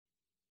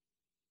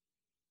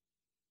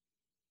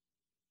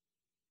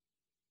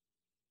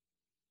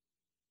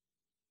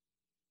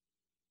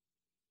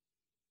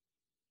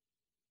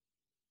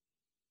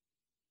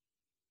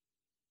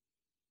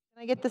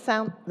I get the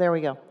sound? There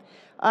we go.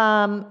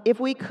 If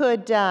we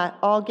could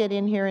all get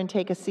in here and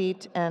take a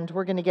seat, and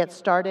we're going to get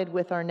started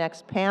with our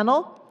next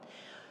panel.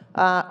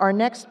 Our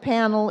next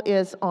panel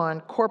is on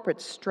corporate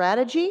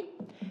strategy,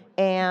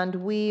 and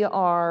we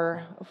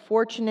are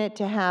fortunate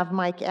to have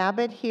Mike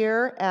Abbott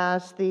here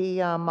as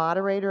the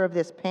moderator of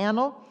this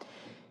panel.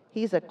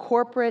 He's a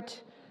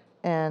corporate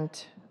and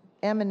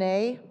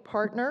M&A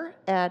partner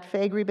at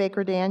Faegre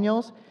Baker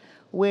Daniels,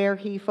 where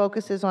he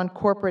focuses on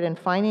corporate and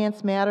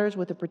finance matters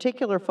with a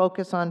particular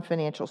focus on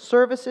financial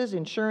services,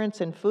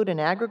 insurance, and food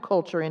and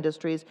agriculture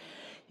industries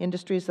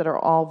that are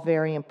all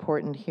very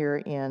important here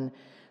in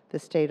the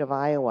state of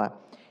Iowa.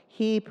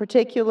 He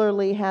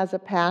particularly has a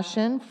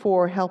passion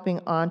for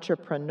helping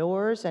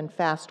entrepreneurs and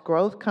fast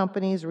growth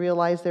companies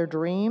realize their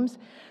dreams,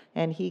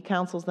 and he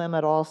counsels them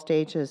at all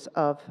stages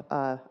of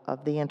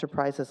the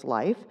enterprise's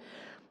life.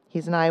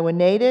 He's an Iowa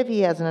native.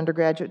 He has an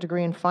undergraduate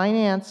degree in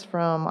finance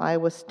from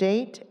Iowa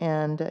State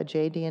and a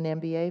JD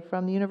and MBA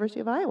from the University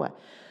of Iowa.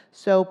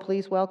 So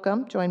please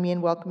join me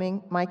in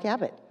welcoming Mike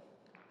Abbott.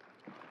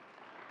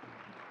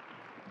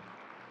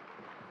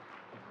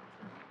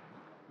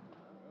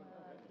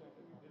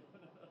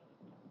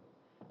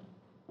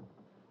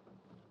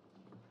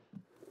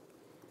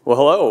 Well,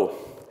 hello.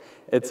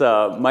 It's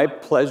my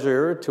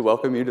pleasure to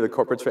welcome you to the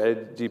Corporate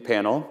Strategy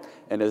panel.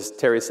 And as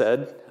Terry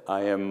said,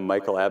 I am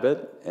Michael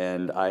Abbott,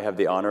 and I have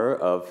the honor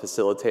of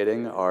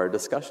facilitating our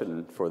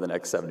discussion for the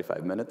next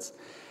 75 minutes.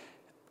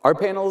 Our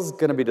panel is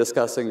going to be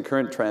discussing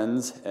current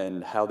trends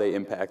and how they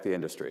impact the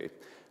industry.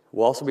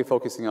 We'll also be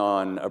focusing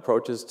on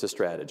approaches to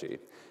strategy.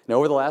 Now,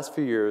 over the last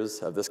few years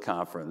of this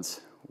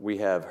conference, we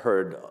have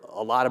heard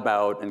a lot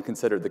about and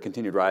considered the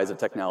continued rise of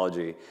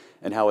technology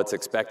and how it's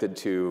expected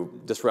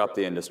to disrupt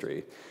the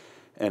industry.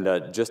 And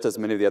just as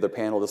many of the other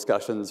panel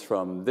discussions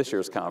from this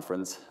year's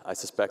conference, I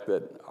suspect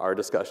that our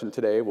discussion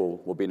today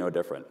will be no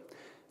different.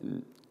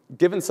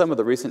 Given some of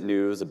the recent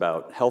news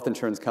about health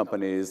insurance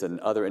companies and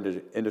other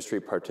industry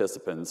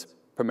participants,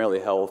 primarily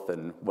health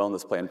and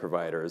wellness plan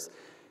providers,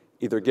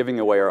 either giving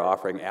away or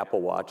offering Apple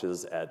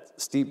Watches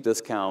at steep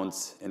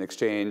discounts in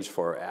exchange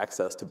for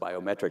access to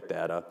biometric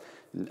data,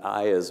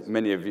 I, as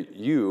many of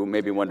you,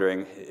 may be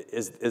wondering,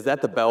 is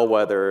that the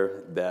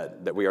bellwether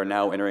that we are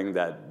now entering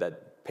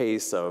that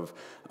pace of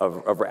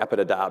rapid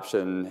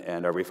adoption,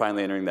 and are we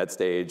finally entering that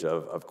stage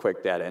of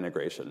quick data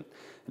integration?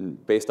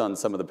 And based on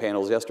some of the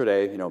panels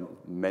yesterday,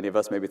 many of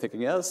us may be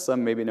thinking yes,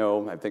 some maybe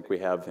no. I think we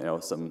have,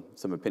 some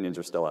opinions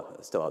are still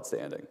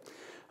outstanding.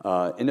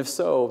 And if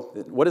so,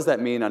 what does that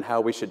mean on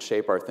how we should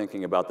shape our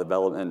thinking about the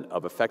development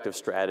of effective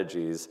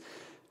strategies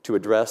to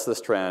address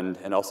this trend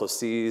and also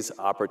seize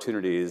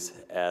opportunities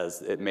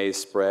as it may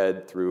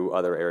spread through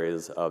other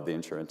areas of the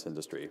insurance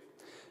industry?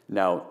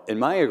 Now, in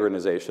my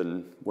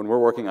organization, when we're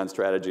working on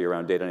strategy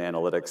around data and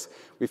analytics,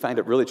 we find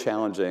it really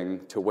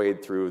challenging to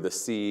wade through the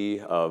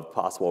sea of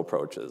possible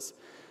approaches.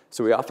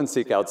 So we often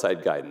seek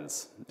outside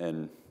guidance.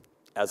 And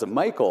as a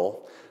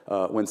Michael,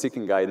 when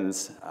seeking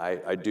guidance,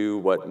 I do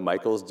what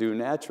Michaels do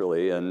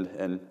naturally,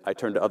 and I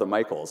turn to other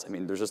Michaels. I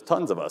mean, there's just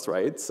tons of us,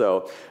 right?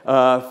 So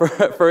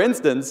for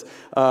instance,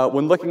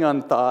 when looking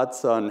on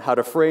thoughts on how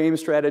to frame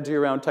strategy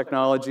around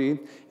technology,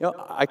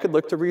 I could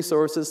look to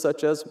resources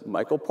such as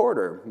Michael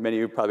Porter. Many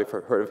of you probably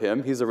have heard of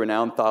him. He's a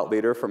renowned thought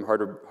leader from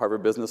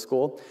Harvard Business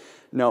School.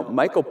 Now,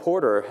 Michael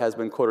Porter has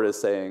been quoted as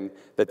saying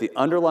that the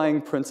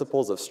underlying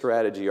principles of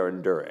strategy are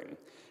enduring,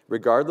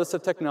 regardless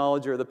of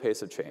technology or the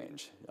pace of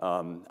change.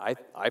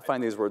 I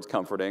find these words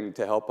comforting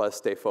to help us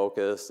stay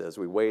focused as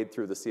we wade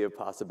through the sea of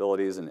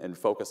possibilities and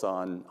focus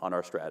on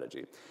our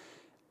strategy.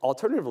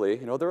 Alternatively,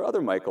 there are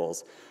other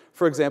Michaels.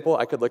 For example,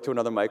 I could look to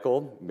another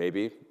Michael,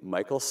 maybe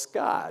Michael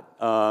Scott.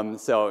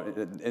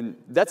 And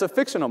that's a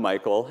fictional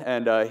Michael,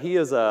 and he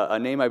is a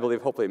name I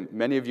believe hopefully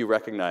many of you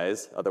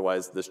recognize.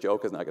 Otherwise, this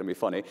joke is not going to be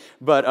funny.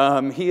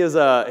 But he is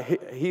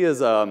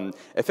a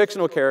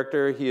fictional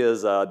character. He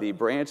is the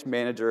branch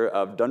manager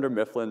of Dunder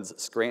Mifflin's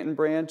Scranton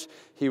branch.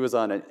 He was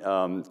on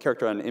a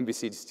character on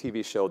NBC's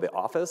TV show The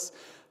Office.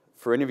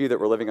 For any of you that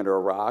were living under a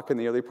rock in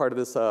the early part of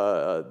this,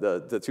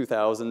 the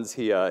 2000s,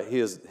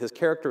 his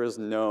character is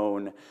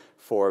known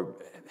for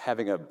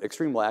having an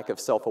extreme lack of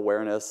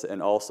self-awareness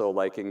and also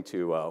liking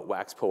to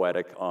wax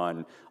poetic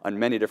on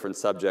many different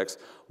subjects.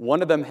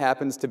 One of them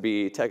happens to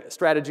be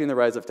strategy and the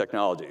rise of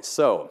technology.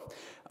 So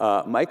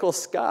Michael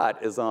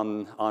Scott is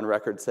on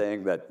record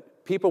saying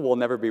that people will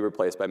never be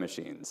replaced by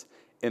machines.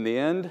 In the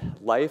end,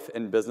 life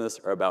and business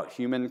are about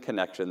human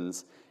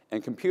connections,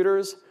 and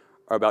computers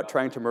are about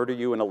trying to murder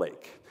you in a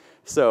lake.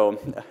 So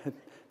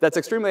that's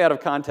extremely out of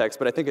context,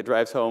 but I think it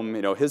drives home,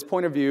 his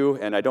point of view,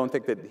 and I don't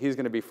think that he's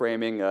going to be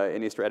framing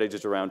any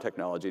strategies around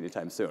technology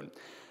anytime soon.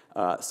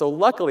 So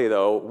luckily,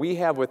 though, we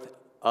have with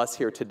us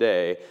here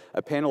today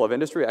a panel of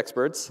industry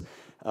experts.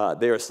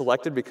 They are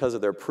selected because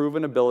of their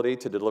proven ability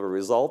to deliver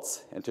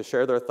results and to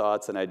share their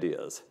thoughts and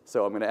ideas.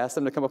 So I'm going to ask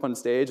them to come up on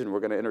stage, and we're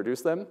going to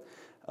introduce them.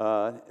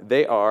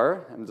 They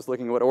are, I'm just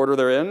looking at what order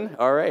they're in.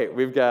 All right,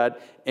 we've got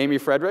Amy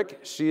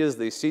Friedrich. She is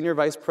the Senior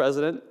Vice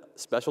President,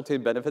 Specialty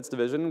and Benefits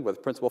Division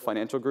with Principal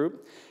Financial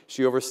Group.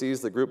 She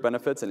oversees the group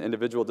benefits and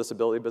individual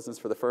disability business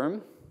for the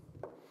firm.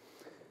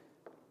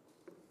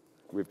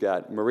 We've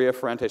got Maria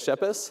Ferrante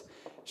Sheppis.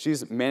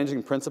 She's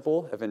Managing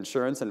Principal of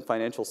Insurance and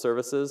Financial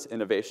Services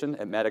Innovation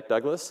at Maddock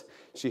Douglas.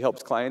 She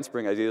helps clients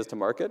bring ideas to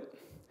market.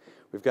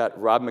 We've got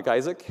Rob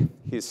McIsaac.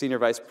 He's Senior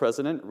Vice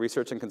President,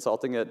 Research and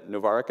Consulting at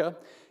Novarica.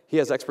 He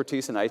has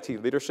expertise in IT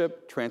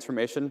leadership,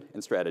 transformation,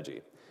 and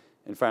strategy.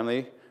 And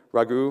finally,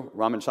 Raghu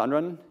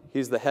Ramachandran.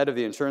 He's the head of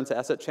the Insurance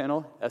Asset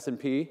Channel,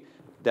 S&P,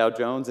 Dow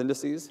Jones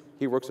Indices.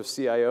 He works with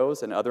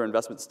CIOs and other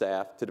investment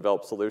staff to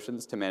develop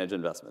solutions to manage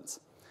investments.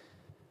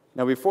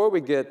 Now, before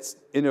we get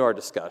into our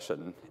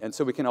discussion, and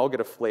so we can all get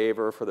a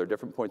flavor for their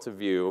different points of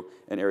view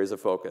and areas of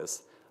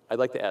focus, I'd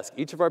like to ask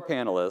each of our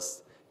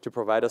panelists to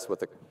provide us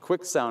with a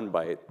quick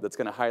soundbite that's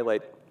going to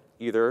highlight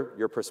either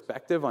your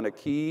perspective on a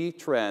key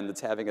trend that's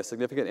having a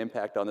significant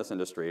impact on this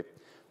industry,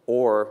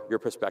 or your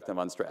perspective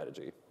on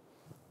strategy.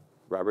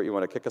 Robert, you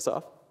want to kick us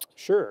off?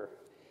 Sure.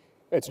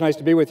 It's nice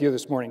to be with you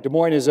this morning. Des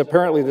Moines is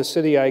apparently the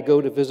city I go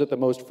to visit the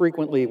most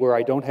frequently where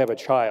I don't have a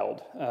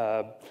child.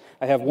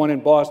 I have one in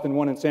Boston,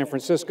 one in San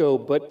Francisco,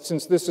 but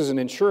since this is an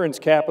insurance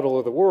capital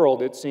of the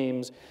world, it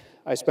seems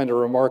I spend a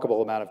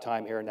remarkable amount of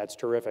time here, and that's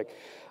terrific.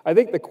 I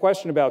think the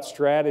question about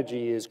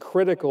strategy is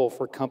critical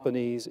for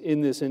companies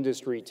in this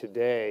industry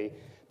today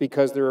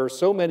because there are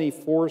so many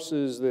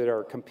forces that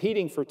are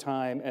competing for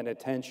time and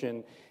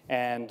attention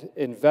and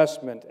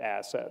investment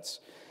assets.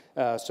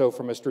 So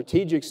from a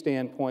strategic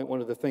standpoint,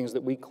 one of the things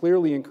that we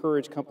clearly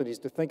encourage companies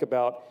to think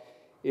about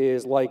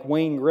is, like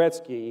Wayne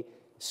Gretzky,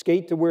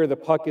 skate to where the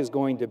puck is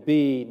going to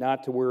be,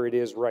 not to where it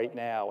is right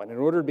now. And in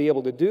order to be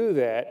able to do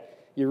that,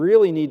 you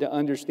really need to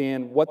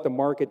understand what the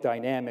market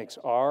dynamics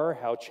are,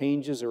 how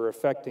changes are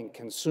affecting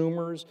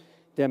consumers,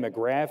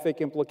 demographic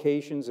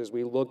implications as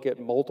we look at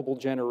multiple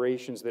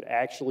generations that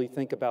actually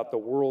think about the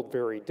world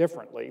very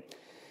differently.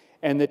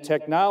 And the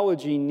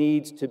technology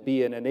needs to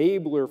be an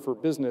enabler for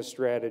business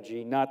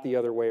strategy, not the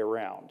other way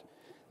around.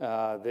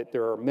 That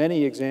there are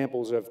many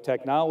examples of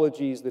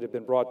technologies that have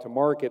been brought to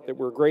market that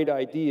were great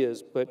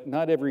ideas, but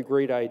not every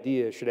great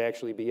idea should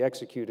actually be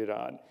executed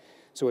on.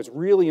 So it's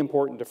really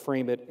important to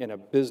frame it in a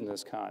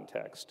business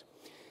context.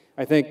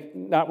 I think,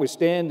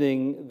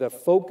 notwithstanding the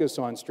focus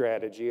on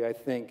strategy, I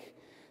think,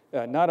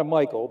 not a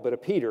Michael, but a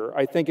Peter,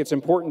 I think it's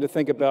important to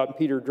think about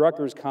Peter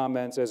Drucker's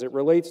comments as it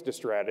relates to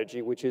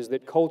strategy, which is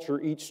that culture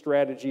eats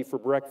strategy for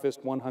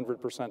breakfast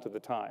 100% of the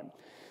time.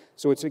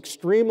 So it's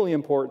extremely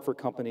important for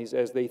companies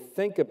as they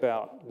think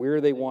about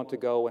where they want to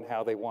go and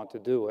how they want to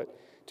do it,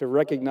 to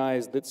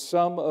recognize that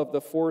some of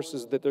the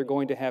forces that they're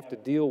going to have to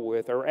deal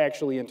with are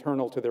actually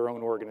internal to their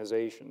own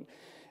organization.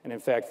 And in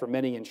fact, for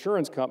many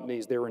insurance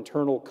companies, their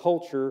internal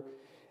culture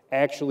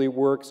actually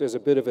works as a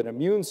bit of an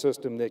immune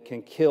system that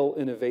can kill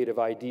innovative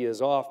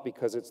ideas off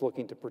because it's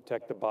looking to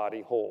protect the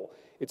body whole.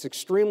 It's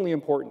extremely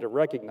important to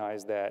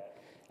recognize that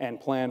and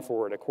plan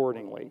for it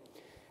accordingly.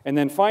 And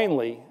then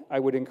finally, I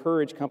would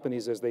encourage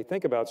companies as they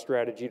think about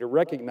strategy to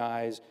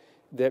recognize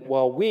that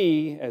while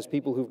we, as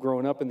people who've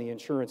grown up in the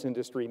insurance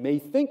industry, may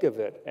think of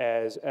it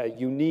as a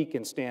unique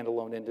and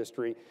standalone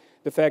industry,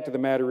 the fact of the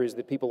matter is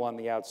that people on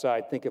the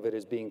outside think of it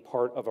as being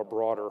part of a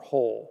broader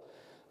whole.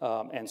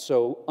 And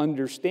so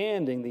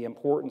understanding the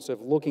importance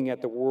of looking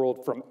at the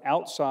world from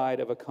outside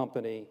of a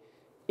company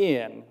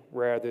in,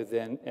 rather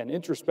than an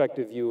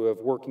introspective view of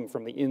working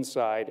from the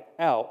inside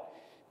out,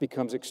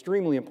 becomes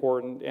extremely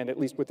important, and at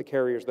least with the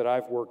carriers that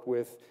I've worked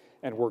with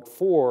and worked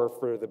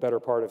for the better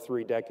part of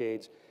 3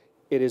 decades,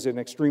 it is an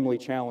extremely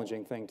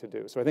challenging thing to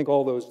do. So I think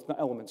all those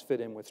elements fit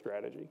in with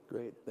strategy.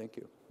 Great, thank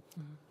you.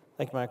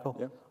 Thank you, Michael.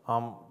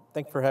 Yeah.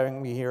 Thank you for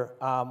having me here.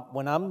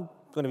 What I'm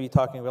going to be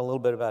talking a little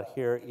bit about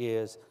here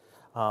is,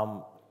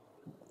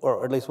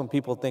 or at least when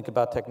people think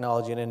about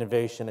technology and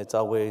innovation, it's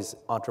always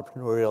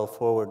entrepreneurial,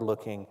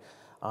 forward-looking.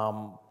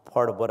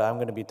 Part of what I'm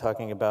going to be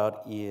talking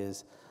about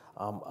is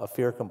a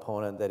fear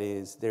component, that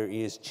is, there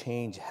is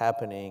change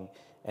happening,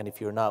 and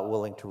if you're not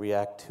willing to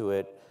react to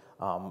it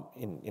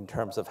in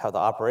terms of how the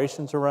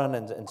operations are run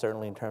and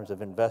certainly in terms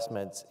of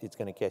investments, it's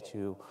going to get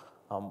you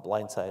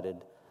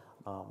blindsided,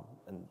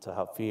 and so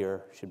how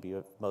fear should be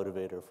a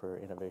motivator for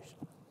innovation.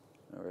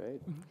 All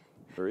right.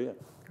 Maria.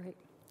 Great.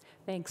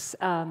 Thanks.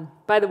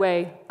 By the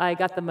way, I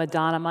got the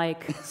Madonna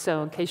mic,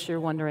 so in case you're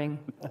wondering,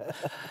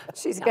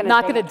 I'm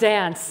not going to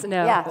dance.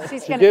 No. Yeah,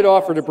 She did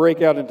offer to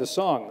break out into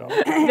song,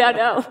 though.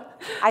 No.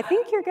 I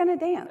think you're going to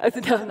dance.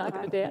 No, I'm not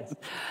going to dance.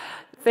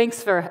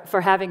 Thanks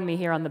for having me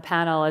here on the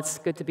panel. It's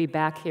good to be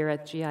back here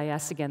at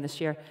GIS again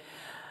this year.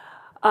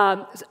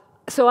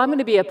 So I'm going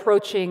to be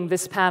approaching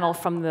this panel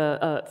from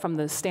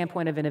the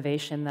standpoint of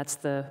innovation. That's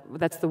the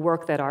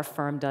work that our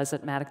firm does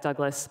at Maddock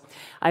Douglas.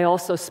 I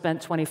also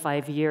spent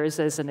 25 years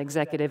as an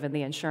executive in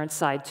the insurance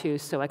side too,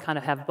 so I kind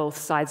of have both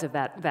sides of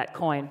that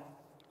coin.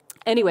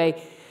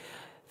 Anyway,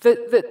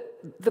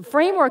 the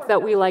framework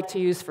that we like to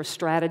use for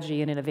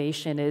strategy and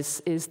innovation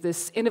is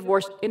this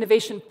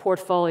innovation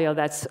portfolio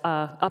that's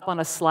up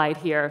on a slide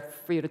here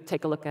for you to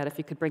take a look at, if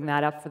you could bring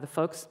that up for the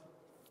folks.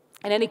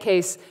 In any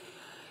case,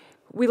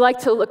 we like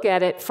to look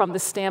at it from the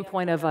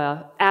standpoint of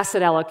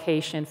asset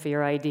allocation for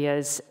your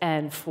ideas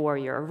and for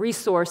your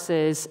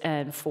resources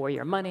and for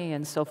your money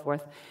and so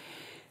forth.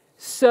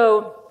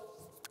 So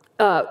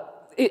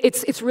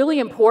it's really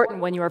important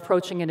when you're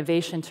approaching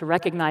innovation to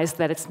recognize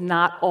that it's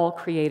not all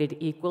created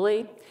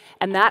equally,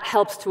 and that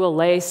helps to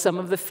allay some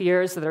of the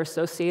fears that are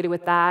associated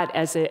with that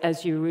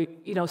as you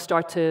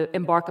start to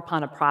embark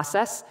upon a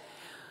process.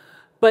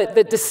 But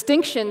the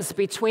distinctions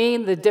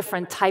between the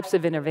different types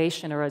of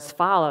innovation are as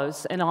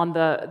follows. And on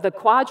the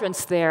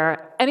quadrants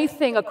there,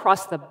 anything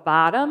across the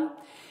bottom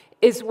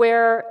is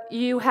where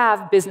you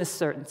have business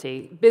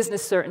certainty.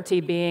 Business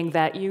certainty being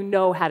that you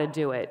know how to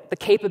do it. The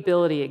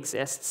capability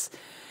exists.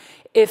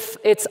 If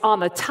it's on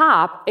the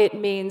top, it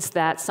means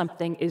that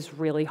something is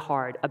really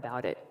hard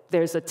about it.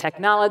 There's a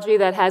technology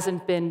that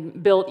hasn't been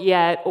built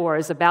yet, or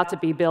is about to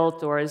be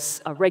built, or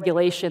is a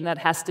regulation that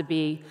has to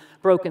be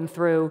broken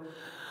through,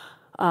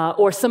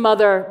 or some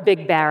other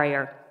big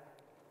barrier.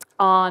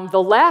 On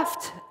the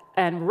left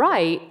and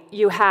right,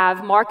 you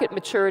have market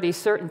maturity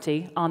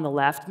certainty on the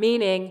left,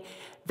 meaning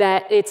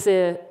that it's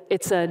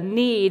a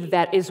need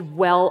that is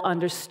well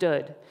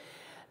understood,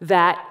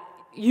 that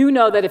you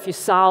know that if you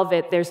solve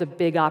it, there's a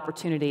big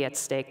opportunity at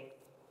stake.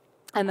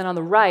 And then on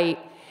the right,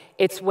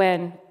 it's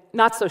when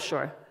not so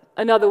sure.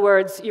 In other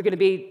words, you're going to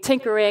be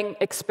tinkering,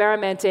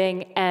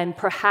 experimenting, and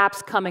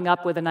perhaps coming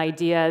up with an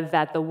idea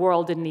that the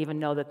world didn't even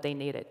know that they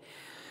needed.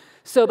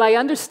 So by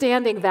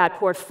understanding that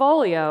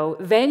portfolio,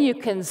 then you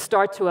can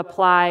start to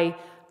apply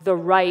the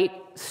right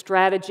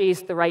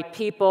strategies, the right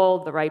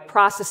people, the right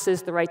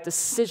processes, the right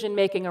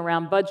decision-making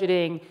around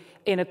budgeting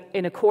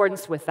in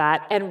accordance with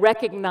that, and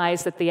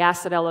recognize that the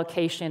asset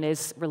allocation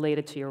is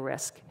related to your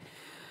risk.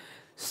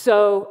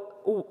 So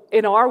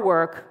in our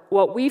work,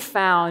 what we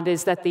found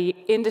is that the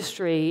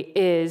industry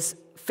is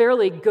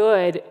fairly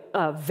good,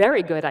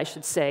 very good, I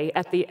should say,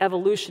 at the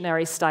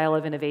evolutionary style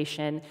of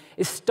innovation,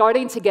 is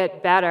starting to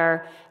get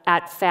better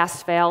at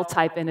fast-fail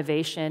type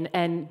innovation,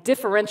 and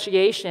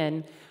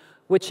differentiation,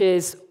 which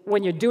is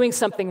when you're doing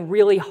something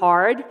really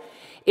hard,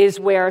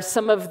 is where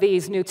some of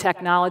these new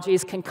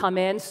technologies can come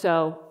in.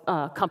 So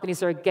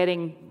companies are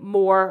getting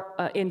more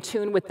in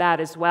tune with that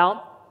as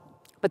well.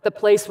 But the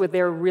place where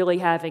they're really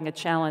having a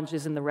challenge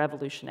is in the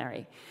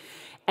revolutionary.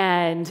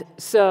 And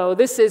so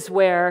this is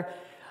where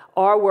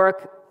our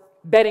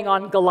work, betting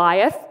on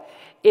Goliath,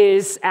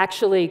 is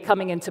actually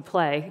coming into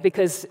play,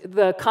 because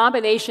the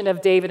combination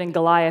of David and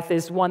Goliath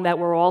is one that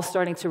we're all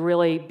starting to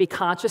really be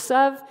conscious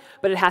of,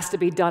 but it has to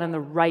be done in the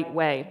right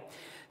way.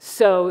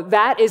 So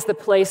that is the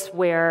place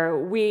where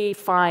we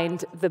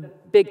find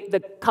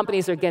the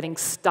companies are getting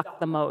stuck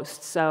the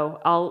most.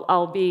 So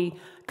I'll be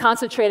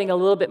concentrating a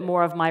little bit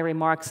more of my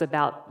remarks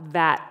about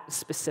that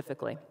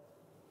specifically.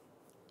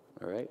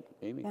 All right,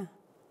 Amy.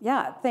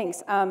 Yeah,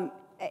 thanks. A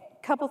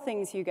couple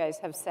things you guys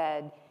have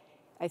said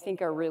I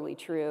think are really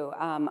true.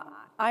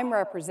 I'm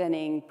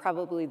representing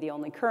probably the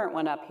only current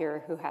one up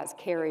here who has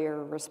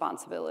carrier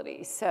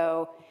responsibility.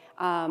 So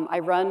I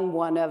run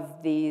one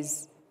of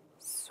these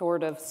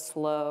sort of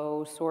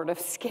slow, sort of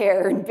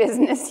scared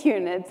business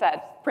units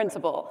at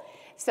Principal.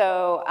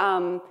 So,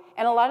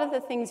 and a lot of the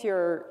things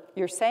you're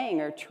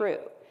saying are true.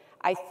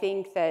 I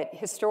think that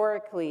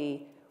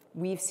historically,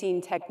 we've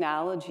seen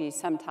technology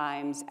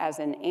sometimes as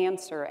an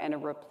answer and a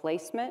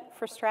replacement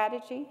for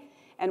strategy.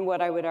 And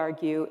what I would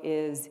argue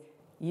is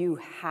you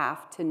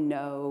have to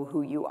know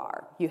who you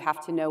are. You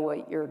have to know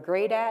what you're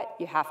great at.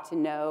 You have to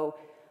know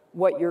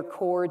what your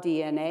core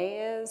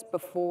DNA is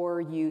before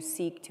you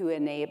seek to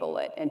enable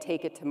it and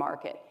take it to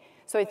market.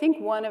 So I think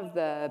one of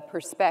the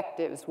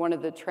perspectives, one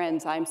of the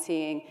trends I'm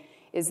seeing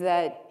is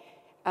that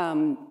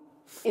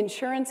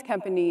insurance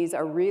companies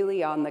are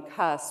really on the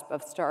cusp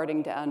of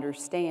starting to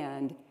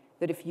understand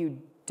that if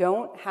you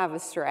don't have a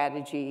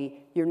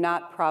strategy, you're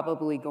not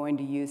probably going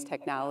to use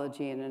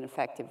technology in an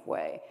effective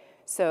way.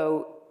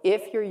 So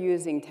if you're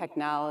using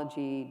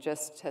technology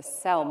just to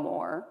sell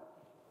more,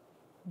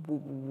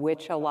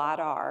 which a lot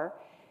are,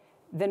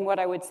 then what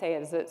I would say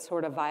is it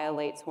sort of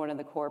violates one of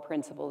the core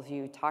principles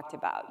you talked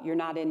about. You're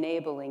not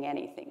enabling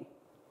anything.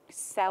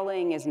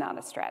 Selling is not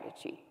a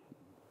strategy.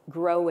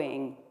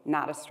 Growing,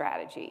 not a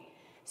strategy.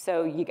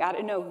 So you got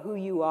to know who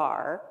you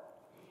are,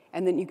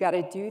 and then you got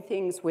to do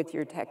things with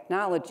your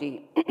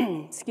technology,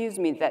 excuse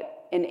me,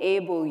 that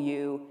enable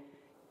you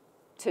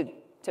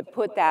to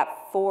put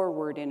that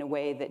forward in a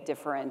way that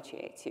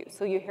differentiates you.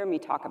 So you hear me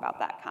talk about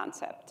that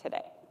concept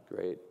today.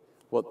 Great.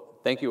 Well,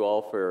 thank you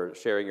all for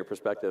sharing your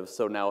perspectives.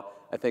 So now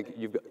I think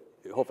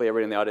hopefully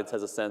everybody in the audience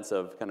has a sense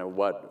of kind of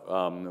what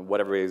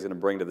everybody's going to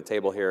bring to the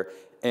table here.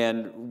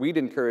 And we'd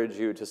encourage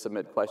you to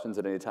submit questions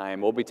at any time.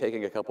 We'll be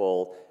taking a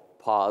couple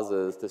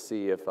pauses to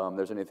see if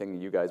there's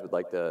anything you guys would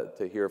like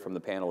to hear from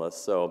the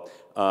panelists. So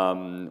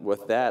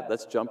with that,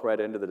 let's jump right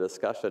into the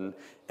discussion.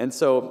 And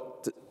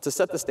so to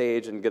set the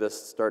stage and get us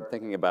start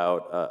thinking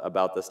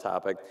about this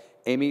topic,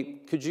 Amy,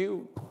 could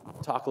you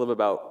talk a little bit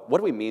about what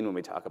do we mean when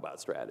we talk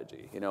about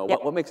strategy? You know,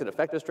 what makes an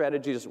effective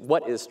strategy? Just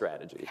what is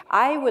strategy?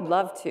 I would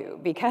love to,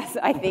 because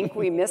I think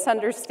we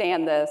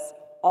misunderstand this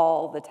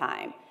all the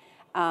time.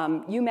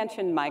 You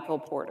mentioned Michael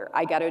Porter.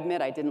 I got to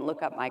admit, I didn't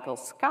look up Michael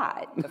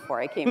Scott before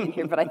I came in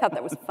here, but I thought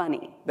that was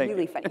funny,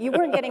 really funny. You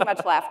weren't getting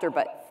much laughter,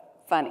 but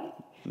funny.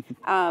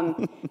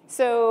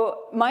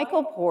 So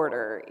Michael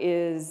Porter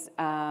is,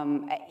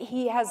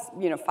 he has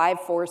 5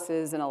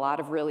 forces and a lot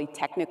of really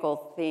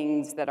technical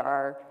things that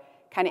are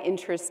kind of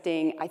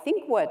interesting. I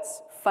think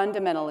what's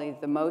fundamentally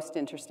the most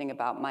interesting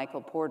about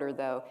Michael Porter,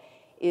 though,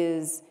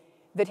 is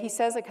that he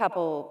says a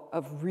couple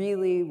of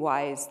really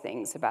wise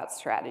things about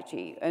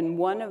strategy. And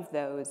one of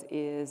those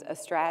is a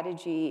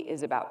strategy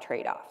is about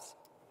trade-offs.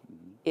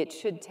 It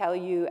should tell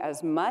you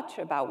as much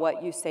about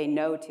what you say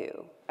no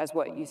to as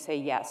what you say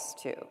yes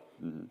to.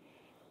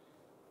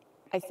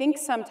 I think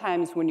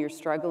sometimes when you're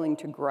struggling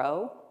to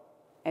grow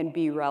and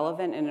be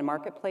relevant in a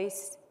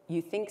marketplace,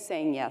 you think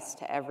saying yes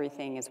to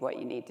everything is what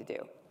you need to do.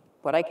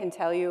 What I can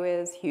tell you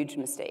is, huge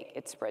mistake.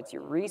 It spreads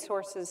your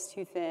resources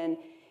too thin.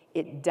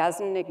 It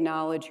doesn't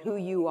acknowledge who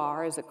you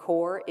are as a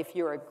core. If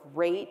you're a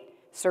great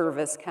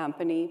service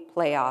company,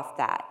 play off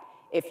that.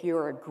 If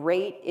you're a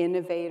great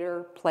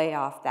innovator, play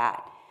off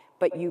that.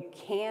 But you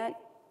can't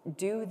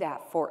do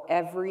that for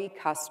every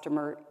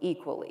customer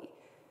equally.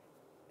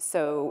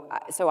 So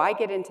I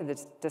get into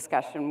this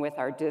discussion with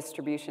our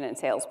distribution and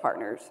sales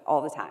partners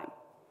all the time.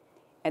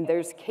 And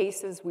there's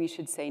cases we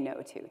should say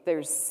no to.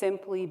 There's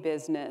simply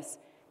business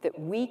that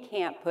we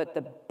can't put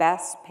the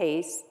best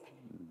face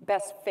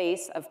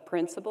of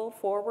principle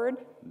forward,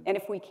 and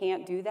if we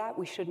can't do that,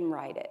 we shouldn't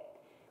write it.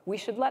 We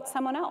should let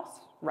someone else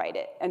write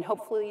it, and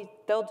hopefully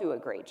they'll do a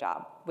great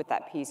job with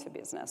that piece of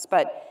business.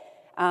 But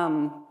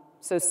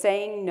so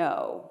saying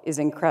no is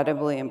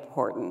incredibly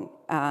important.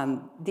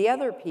 The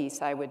other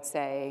piece I would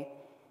say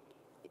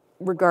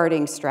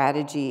regarding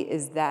strategy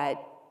is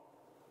that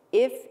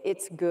if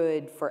it's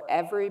good for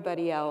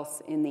everybody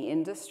else in the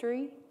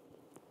industry,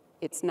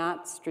 it's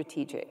not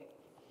strategic.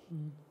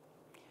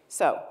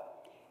 So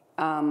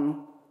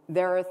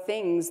there are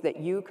things that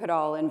you could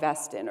all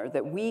invest in or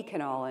that we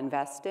can all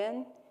invest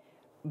in,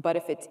 but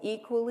if it's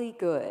equally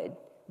good,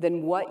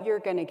 then what you're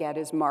going to get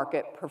is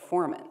market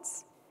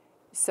performance.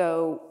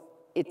 So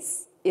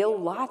it's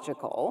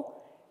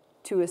illogical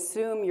to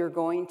assume you're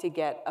going to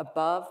get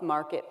above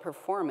market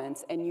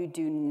performance and you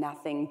do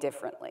nothing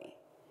differently.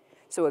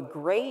 So a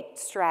great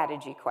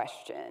strategy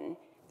question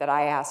that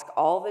I ask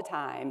all the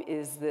time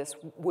is this: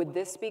 would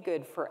this be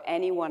good for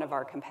any one of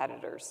our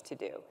competitors to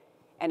do?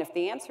 And if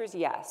the answer is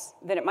yes,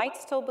 then it might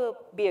still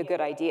be a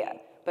good idea,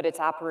 but it's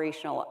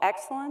operational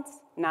excellence,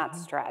 not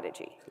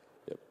strategy.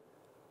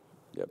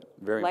 Yep,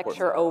 very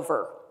Lecture important.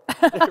 over.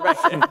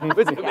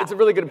 It's a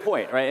really good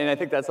point, right? And I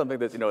think that's something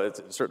that's,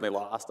 it's certainly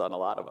lost on a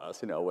lot of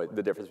us, what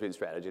the difference between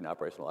strategy and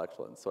operational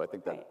excellence. So I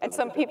think that. Right. And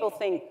some people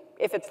think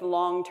if it's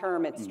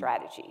long-term, it's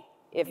strategy.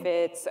 If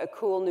it's a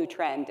cool new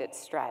trend, it's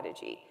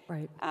strategy.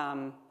 Right.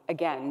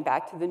 Again,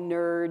 back to the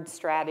nerd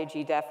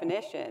strategy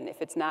definition,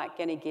 if it's not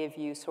going to give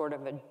you sort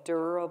of a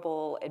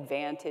durable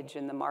advantage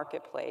in the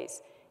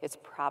marketplace, it's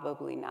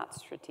probably not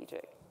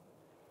strategic.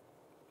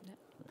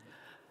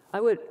 I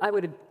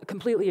would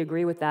completely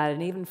agree with that,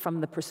 and even from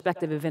the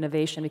perspective of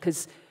innovation,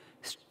 because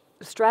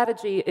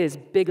strategy is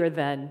bigger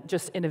than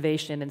just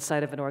innovation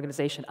inside of an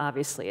organization,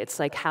 obviously. It's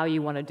like how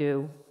you want to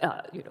do,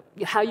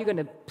 how you're going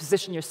to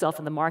position yourself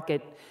in the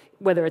market,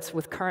 whether it's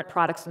with current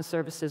products and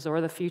services or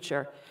the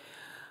future.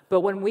 But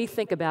when we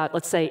think about,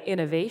 let's say,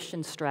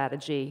 innovation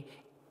strategy,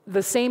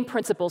 the same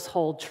principles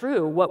hold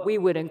true. What we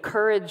would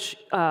encourage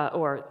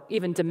or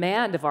even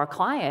demand of our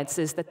clients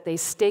is that they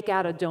stake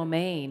out a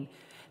domain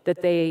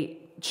that they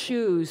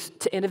choose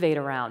to innovate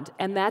around.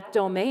 And that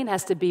domain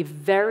has to be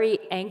very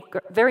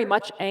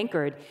much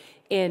anchored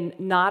in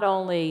not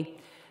only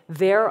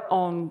their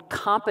own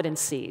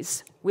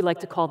competencies, we like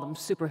to call them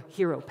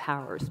superhero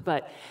powers,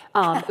 but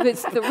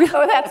it's the real.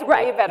 Oh, that's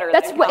way better.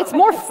 It's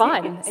more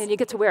fun, and you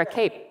get to wear a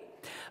cape.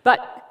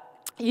 But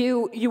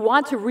you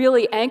want to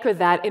really anchor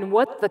that in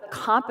what the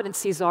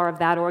competencies are of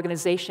that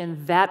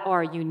organization that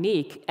are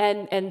unique.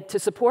 And to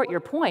support your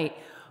point,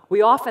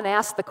 we often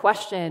ask the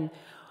question,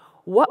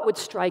 what would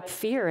strike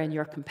fear in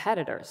your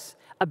competitors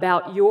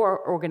about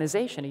your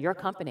organization or your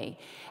company?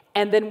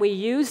 And then we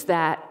use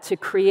that to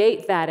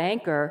create that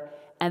anchor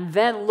and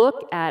then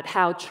look at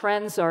how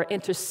trends are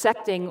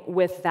intersecting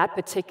with that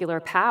particular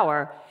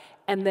power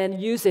and then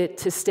use it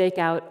to stake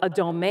out a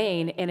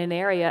domain in an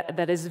area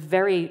that is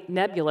very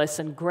nebulous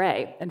and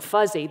gray and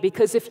fuzzy.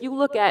 Because if you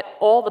look at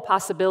all the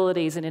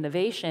possibilities in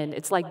innovation,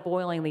 it's like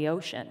boiling the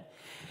ocean.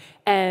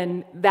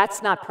 And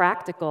that's not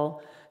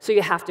practical, so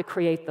you have to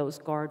create those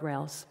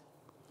guardrails.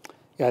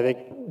 Yeah, I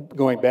think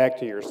going back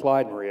to your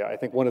slide, Maria, I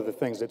think one of the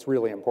things that's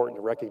really important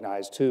to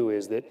recognize too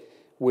is that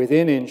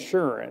within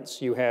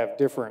insurance, you have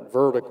different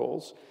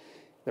verticals.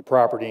 The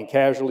property and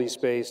casualty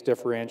space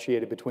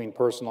differentiated between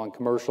personal and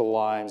commercial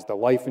lines, the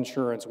life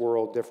insurance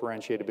world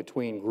differentiated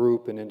between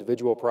group and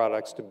individual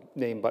products, to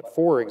name but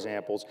 4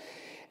 examples.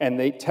 And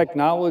the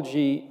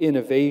technology,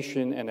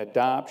 innovation, and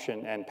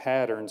adoption and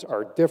patterns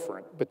are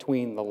different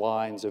between the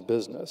lines of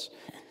business.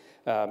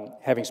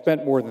 Having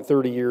spent more than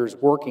 30 years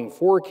working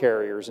for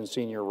carriers in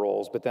senior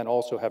roles, but then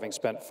also having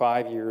spent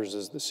 5 years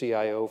as the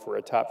CIO for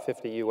a top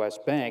 50 US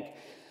bank,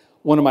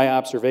 one of my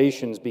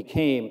observations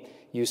became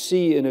you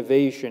see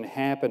innovation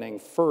happening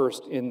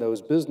first in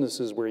those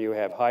businesses where you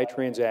have high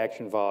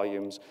transaction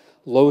volumes,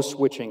 low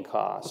switching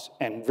costs,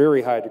 and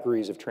very high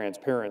degrees of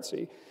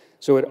transparency.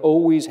 So it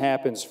always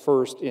happens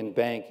first in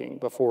banking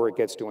before it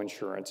gets to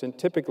insurance, and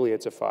typically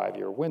it's a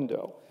 5-year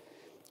window.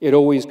 It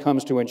always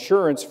comes to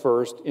insurance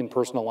first in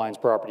personal lines,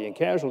 property, and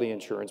casualty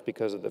insurance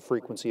because of the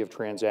frequency of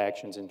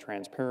transactions and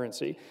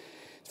transparency.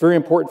 It's very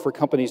important for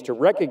companies to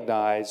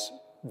recognize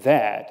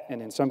that,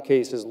 and in some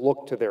cases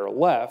look to their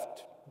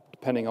left,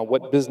 depending on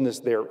what business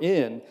they're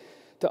in,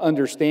 to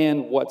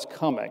understand what's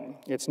coming.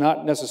 It's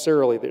not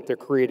necessarily that they're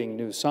creating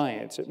new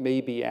science. It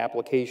may be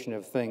application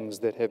of things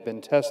that have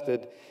been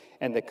tested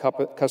and that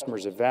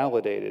customers have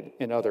validated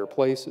in other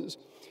places.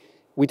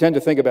 We tend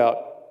to think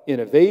about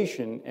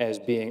innovation as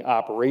being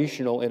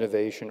operational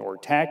innovation or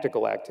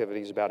tactical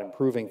activities about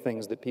improving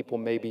things that people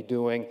may be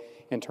doing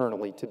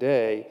internally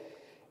today,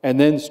 and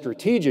then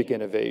strategic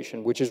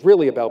innovation, which is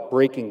really about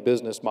breaking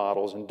business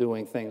models and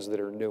doing things that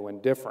are new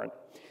and different.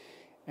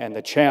 And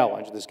the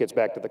challenge, this gets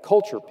back to the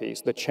culture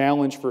piece, the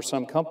challenge for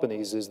some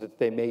companies is that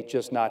they may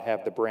just not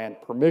have the brand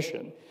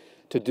permission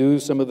to do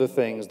some of the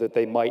things that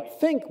they might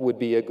think would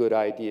be a good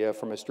idea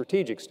from a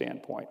strategic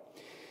standpoint.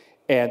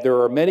 And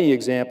there are many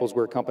examples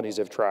where companies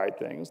have tried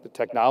things. The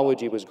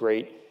technology was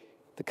great,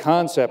 the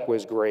concept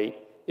was great,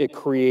 it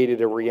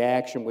created a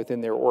reaction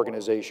within their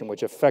organization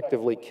which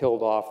effectively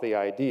killed off the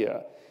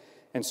idea.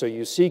 And so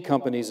you see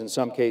companies in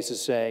some cases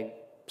saying,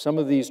 some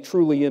of these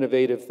truly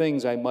innovative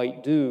things I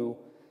might do,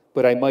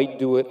 but I might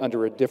do it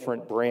under a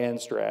different brand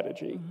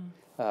strategy.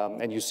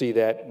 And you see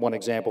that, one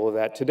example of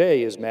that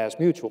today is Mass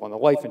Mutual on the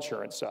life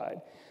insurance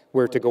side,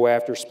 where to go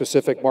after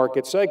specific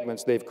market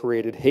segments, they've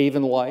created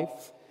Haven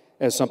Life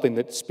as something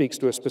that speaks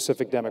to a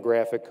specific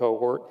demographic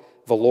cohort,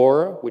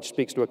 Valora, which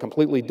speaks to a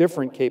completely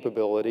different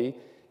capability,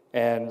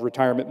 and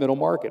Retirement Middle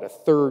Market, a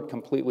third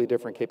completely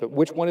different capability.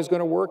 Which one is going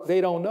to work? They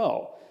don't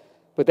know.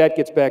 But that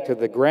gets back to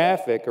the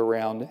graphic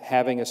around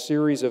having a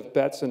series of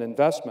bets and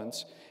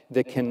investments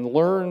that can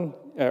learn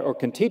or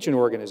can teach an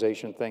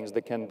organization things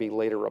that can be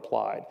later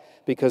applied,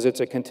 because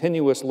it's a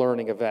continuous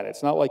learning event.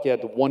 It's not like you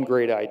had one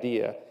great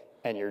idea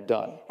and you're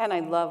done. And I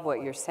love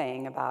what you're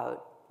saying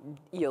about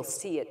you'll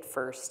see it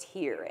first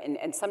here.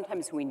 And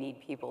sometimes we need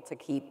people to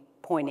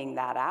keep pointing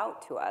that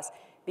out to us,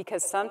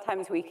 because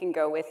sometimes we can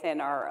go within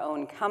our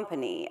own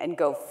company and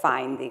go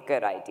find the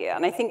good idea.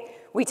 And I think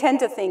we tend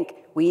to think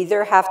we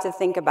either have to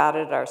think about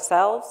it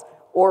ourselves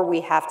or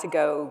we have to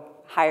go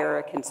hire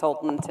a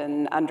consultant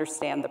and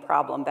understand the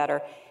problem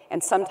better.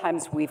 And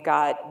sometimes we've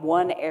got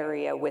one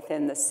area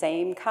within the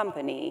same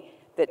company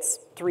that's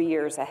 3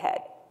 years ahead.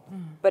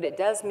 But it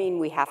does mean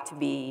we have to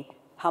be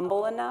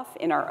humble enough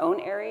in our own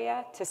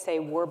area to say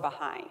we're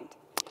behind.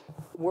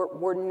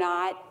 We're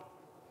not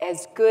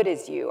as good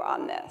as you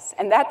on this.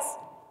 And that's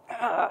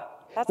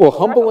well,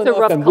 humble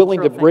enough and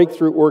willing to break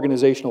through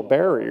organizational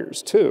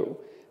barriers too.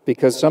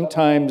 Because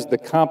sometimes the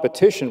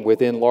competition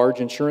within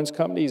large insurance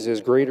companies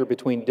is greater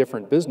between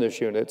different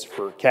business units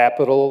for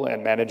capital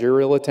and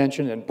managerial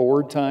attention and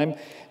board time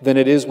than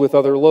it is with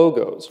other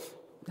logos.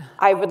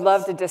 I would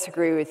love to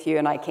disagree with you,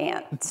 and I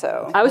can't,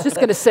 so. I was just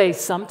going to say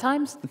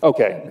sometimes.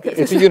 Okay,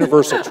 it's a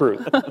universal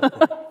truth.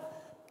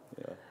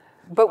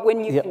 But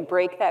when you can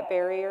break that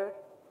barrier,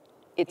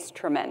 it's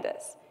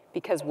tremendous.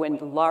 Because when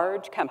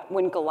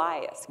when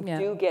Goliaths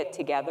do get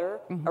together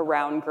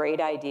around great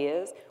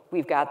ideas,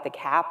 we've got the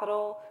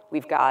capital,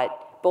 we've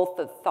got both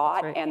the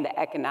thought and the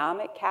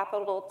economic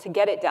capital to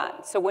get it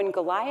done. So when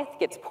Goliath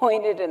gets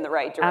pointed in the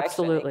right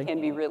direction, it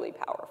can be really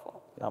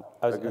powerful.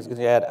 I was going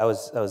to add, I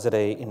was at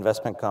an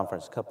investment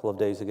conference a couple of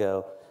days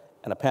ago,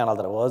 and a panel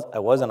that I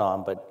wasn't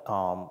on, but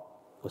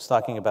was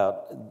talking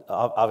about,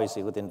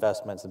 obviously with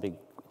investments, the big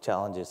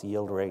challenge is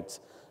yield rates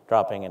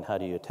dropping and how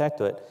do you attack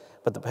to it.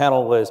 But the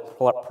panel was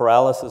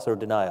paralysis or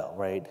denial,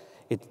 right?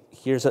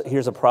 Here's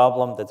a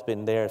problem that's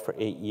been there for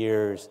 8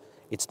 years.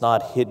 It's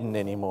not hidden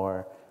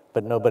anymore,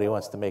 but nobody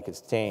wants to make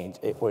it change,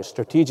 or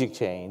strategic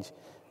change,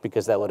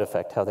 because that would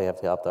affect how they have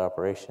to opt the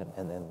operation,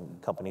 and then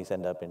companies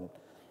end up in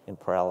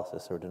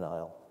paralysis or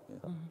denial.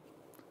 Yeah.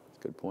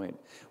 Good point.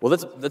 Well,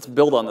 let's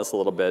build on this a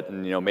little bit,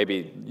 and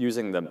maybe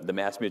using the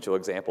Mass Mutual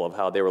example of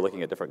how they were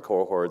looking at different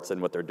cohorts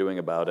and what they're doing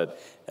about it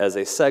as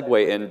a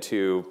segue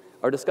into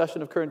our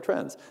discussion of current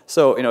trends.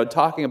 So,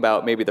 talking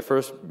about maybe the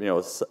first,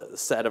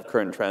 set of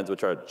current trends,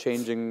 which are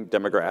changing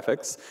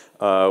demographics.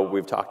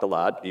 We've talked a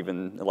lot,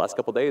 even in the last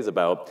couple of days,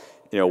 about,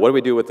 what do we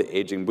do with the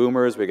aging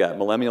boomers? We got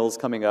millennials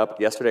coming up.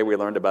 Yesterday, we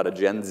learned about a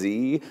Gen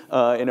Z,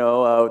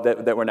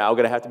 that we're now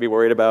going to have to be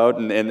worried about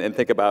and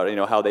think about,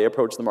 how they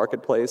approach the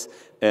marketplace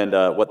and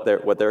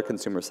what their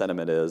consumer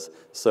sentiment is.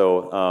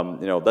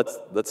 So,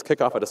 let's kick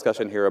off a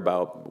discussion here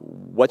about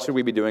what should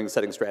we be doing,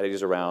 setting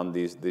strategies around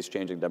these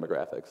changing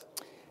demographics.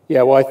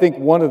 Yeah, well, I think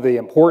one of the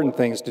important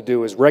things to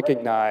do is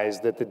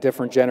recognize that the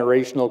different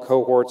generational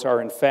cohorts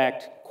are in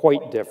fact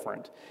quite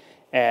different.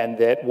 And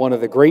that one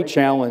of the great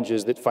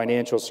challenges that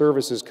financial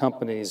services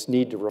companies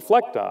need to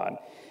reflect on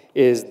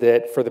is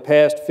that for the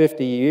past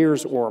 50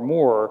 years or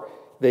more,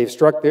 they've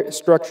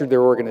structured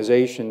their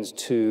organizations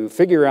to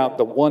figure out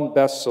the one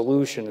best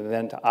solution and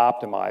then to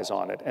optimize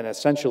on it, and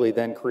essentially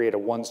then create a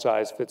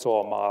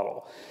one-size-fits-all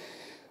model,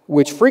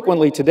 which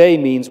frequently today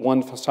means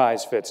one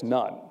size fits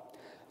none.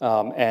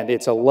 And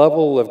it's a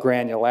level of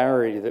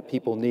granularity that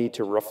people need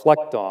to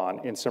reflect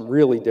on in some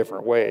really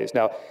different ways.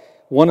 Now,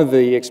 one of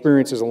the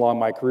experiences along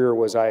my career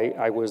was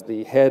I was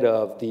the head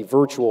of the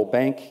virtual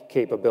bank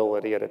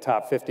capability at a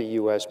top 50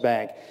 US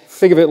bank.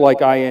 Think of it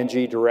like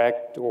ING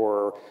Direct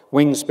or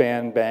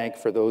Wingspan Bank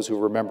for those who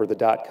remember the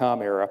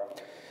 .com era.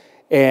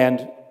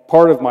 And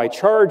part of my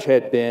charge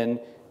had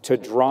been to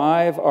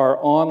drive our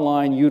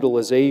online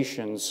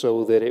utilization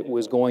so that it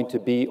was going to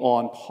be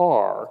on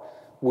par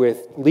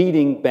with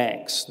leading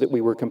banks that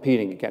we were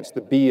competing against,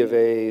 the B of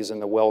A's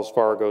and the Wells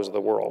Fargos of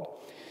the world.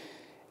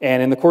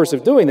 And in the course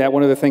of doing that,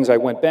 one of the things I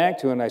went back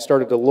to, and I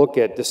started to look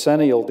at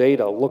decennial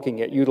data,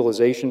 looking at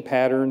utilization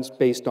patterns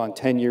based on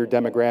 10-year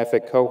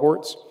demographic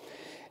cohorts.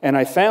 And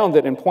I found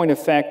that in point of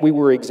fact, we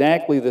were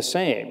exactly the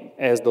same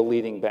as the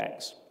leading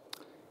banks.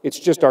 It's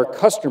just our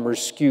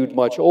customers skewed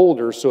much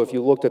older, so if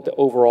you looked at the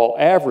overall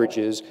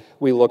averages,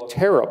 we looked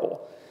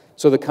terrible.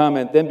 So the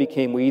comment then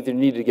became we either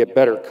needed to get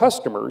better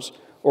customers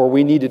or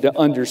we needed to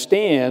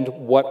understand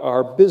what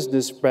our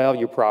business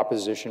value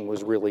proposition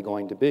was really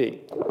going to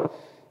be.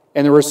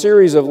 And there were a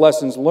series of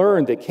lessons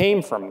learned that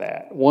came from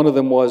that. One of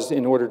them was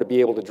in order to be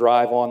able to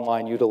drive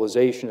online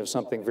utilization of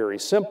something very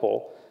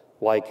simple,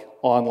 like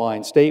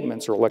online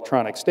statements or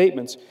electronic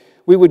statements,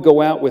 we would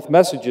go out with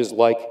messages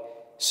like,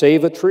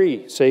 save a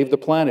tree, save the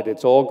planet,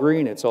 it's all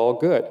green, it's all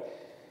good.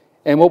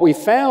 And what we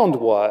found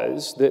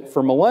was that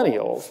for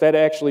millennials, that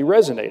actually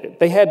resonated.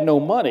 They had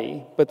no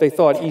money, but they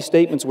thought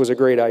e-statements was a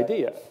great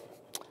idea.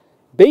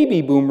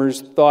 Baby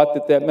boomers thought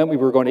that that meant we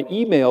were going to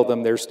email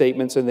them their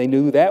statements, and they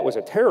knew that was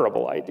a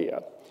terrible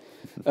idea.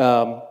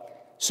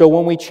 So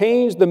when we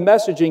changed the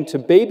messaging to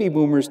baby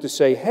boomers to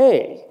say,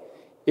 hey,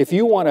 if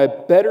you want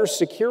a better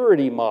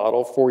security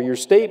model for your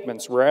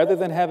statements, rather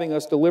than having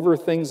us deliver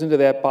things into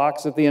that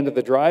box at the end of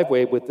the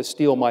driveway with the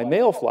steal my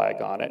mail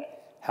flag on it,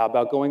 how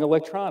about going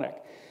electronic?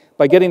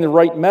 By getting the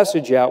right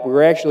message out, we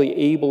were actually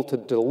able to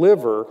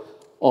deliver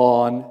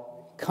on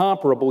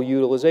comparable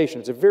utilization.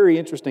 It's a very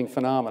interesting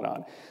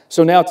phenomenon.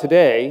 So now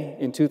today,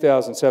 in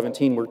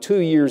 2017, we're 2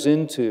 years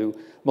into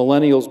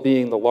millennials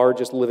being the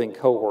largest living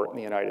cohort in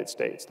the United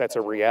States. That's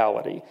a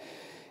reality.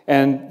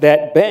 And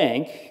that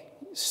bank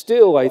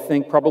still, I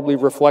think, probably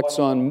reflects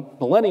on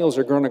millennials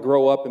are going to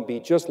grow up and be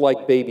just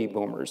like baby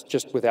boomers,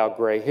 just without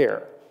gray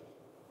hair.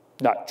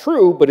 Not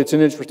true, but it's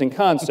an interesting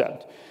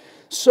concept.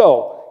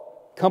 So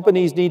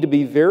companies need to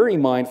be very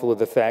mindful of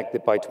the fact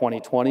that by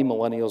 2020,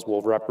 millennials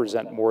will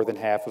represent more than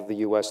half of the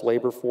US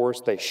labor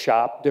force. They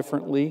shop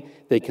differently.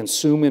 They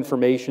consume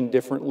information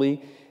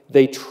differently.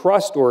 They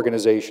trust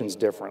organizations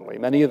differently.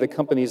 Many of the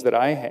companies that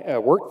I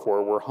worked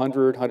for were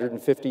 100,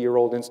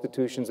 150-year-old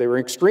institutions. They were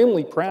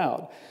extremely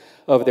proud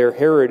of their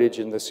heritage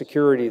and the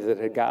security that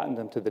had gotten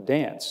them to the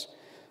dance.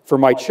 For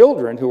my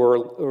children, who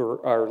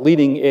are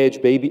leading-edge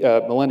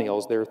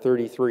millennials, they're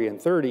 33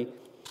 and 30,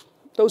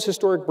 those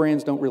historic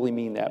brands don't really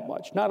mean that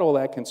much. Not all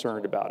that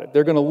concerned about it.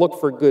 They're going to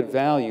look for good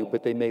value,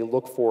 but they may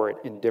look for it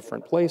in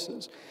different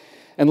places.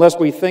 Unless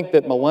we think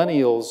that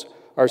millennials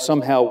are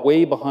somehow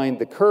way behind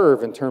the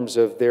curve in terms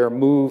of their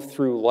move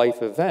through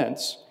life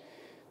events,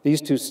 these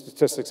two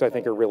statistics I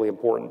think are really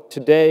important.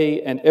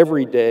 Today and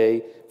every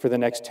day for the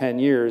next 10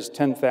 years,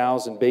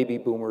 10,000 baby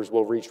boomers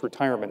will reach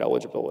retirement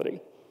eligibility.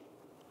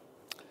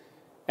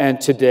 And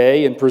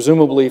today, and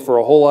presumably for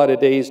a whole lot of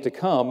days to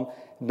come,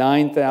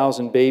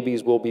 9,000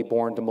 babies will be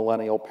born to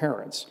millennial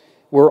parents.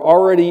 We're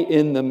already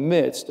in the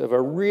midst of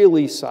a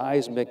really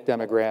seismic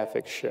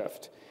demographic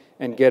shift.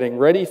 And getting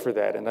ready for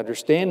that and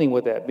understanding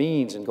what that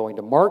means and going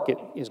to market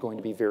is going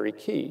to be very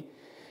key.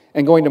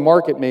 And going to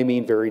market may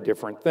mean very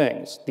different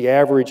things. The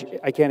average,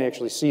 I can't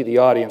actually see the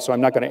audience, so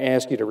I'm not going to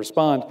ask you to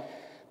respond,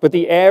 but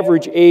the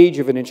average age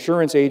of an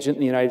insurance agent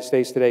in the United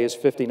States today is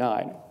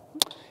 59.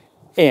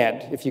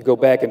 And if you go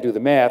back and do the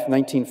math,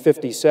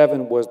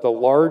 1957 was the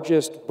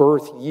largest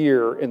birth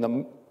year in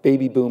the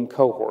baby boom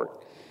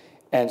cohort.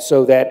 And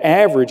so that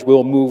average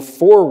will move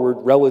forward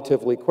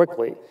relatively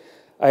quickly.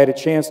 I had a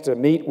chance to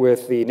meet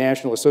with the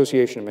National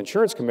Association of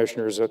Insurance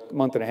Commissioners a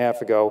month and a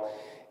half ago,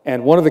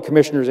 and one of the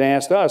commissioners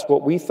asked us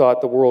what we thought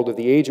the world of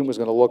the agent was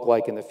going to look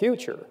like in the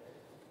future.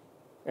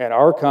 And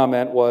our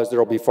comment was there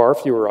will be far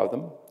fewer of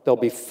them. They'll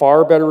be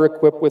far better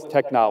equipped with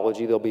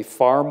technology. They'll be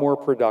far more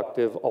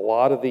productive. A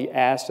lot of the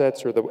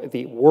assets or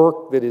the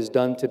work that is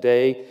done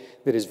today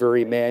that is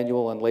very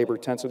manual and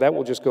labor-intensive, that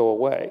will just go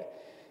away.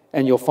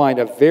 And you'll find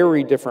a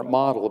very different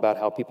model about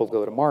how people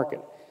go to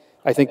market.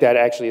 I think that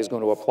actually is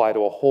going to apply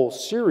to a whole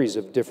series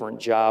of different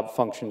job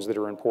functions that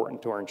are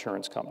important to our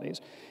insurance companies.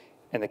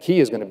 And the key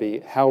is going to be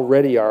how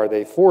ready are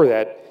they for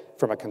that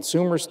from a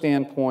consumer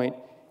standpoint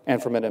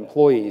and from an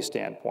employee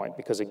standpoint,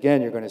 because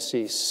again, you're going to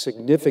see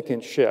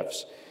significant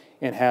shifts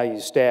and how you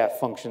staff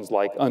functions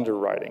like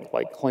underwriting,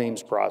 like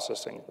claims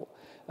processing.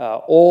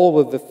 All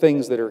of the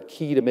things that are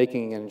key to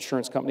making an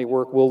insurance company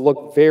work will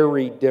look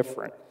very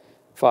different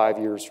 5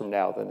 years from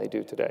now than they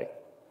do today.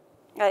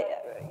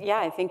 Yeah,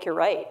 I think you're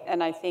right.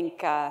 And I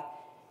think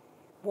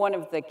one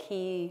of the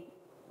key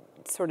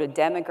sort of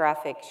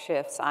demographic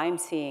shifts I'm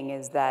seeing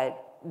is that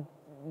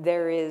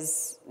there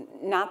is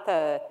not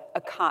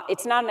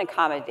it's not an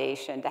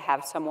accommodation to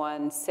have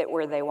someone sit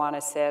where they want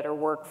to sit or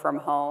work from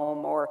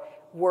home or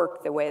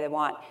work the way they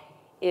want.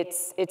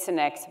 It's an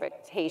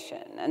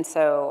expectation. And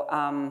so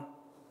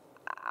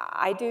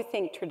I do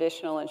think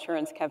traditional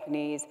insurance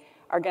companies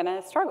are going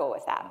to struggle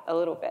with that a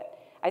little bit.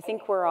 I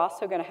think we're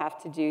also going to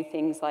have to do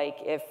things like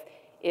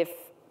if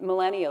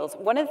millennials,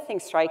 one of the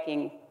things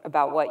striking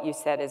about what you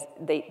said is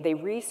they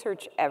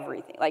research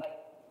everything, like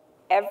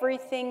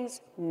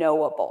everything's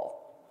knowable.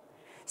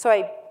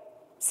 So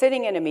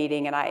sitting in a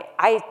meeting and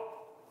I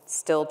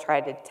still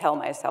try to tell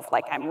myself,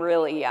 like, I'm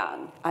really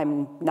young.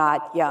 I'm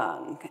not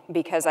young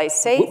because I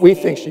say We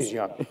think she's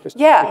young. Just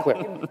yeah, to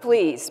be clear.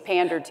 Please,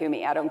 pander to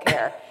me. I don't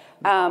care.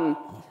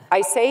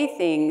 I say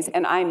things,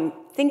 and I'm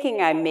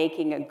thinking I'm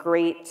making a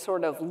great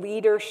sort of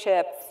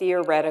leadership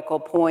theoretical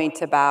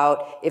point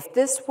about if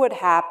this would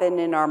happen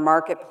in our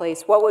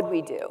marketplace, what would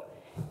we do?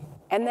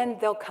 And then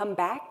they'll come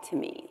back to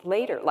me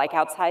later, like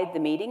outside the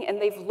meeting,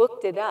 and they've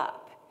looked it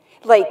up.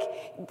 Like,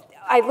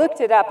 I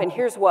looked it up, and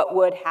here's what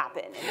would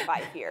happen in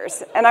 5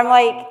 years. And I'm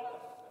like,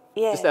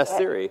 yeah. Just ask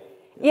Siri.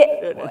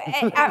 Yeah,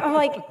 I'm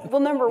like,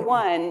 well, number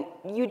one,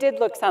 you did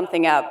look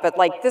something up, but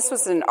like this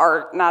was an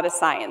art, not a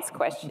science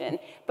question.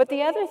 But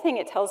the other thing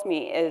it tells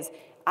me is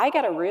I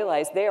got to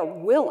realize they are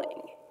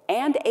willing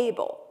and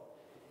able.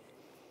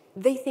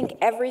 They think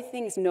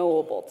everything's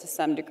knowable to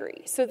some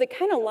degree. So the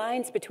kind of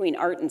lines between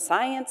art and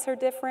science are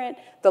different.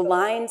 The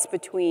lines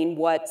between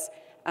what's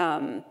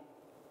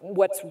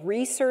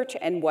research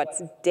and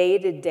what's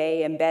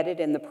day-to-day embedded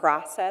in the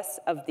process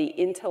of the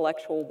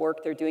intellectual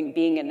work they're doing,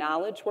 being a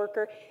knowledge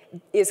worker,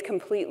 is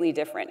completely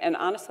different. And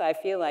honestly, I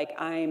feel like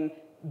I'm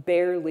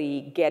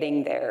barely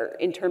getting there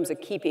in terms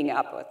of keeping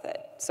up with it.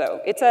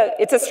 So it's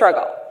a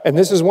struggle. And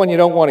this is one you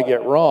don't want to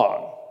get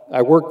wrong.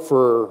 I worked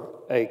for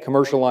a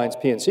commercial lines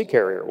P&C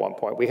carrier at one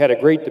point. We had a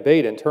great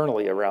debate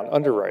internally around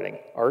underwriting,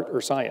 art or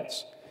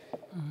science.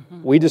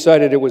 Mm-hmm. We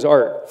decided it was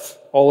art.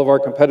 All of our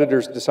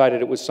competitors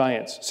decided it was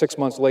science. 6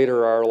 months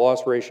later, our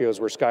loss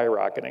ratios were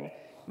skyrocketing.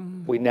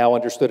 Mm-hmm. We now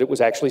understood it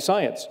was actually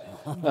science.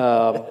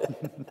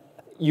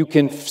 You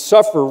can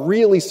suffer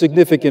really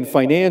significant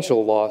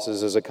financial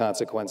losses as a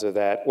consequence of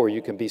that, or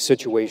you can be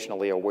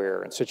situationally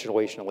aware, and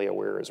situationally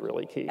aware is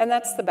really key. And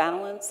that's the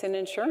balance in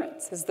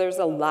insurance, is there's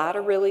a lot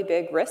of really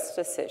big risk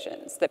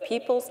decisions that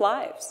people's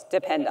lives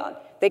depend on.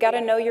 They got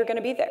to know you're going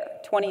to be there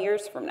 20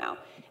 years from now.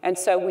 And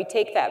so we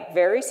take that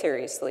very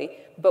seriously,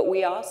 but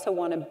we also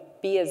want to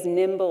be as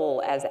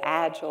nimble, as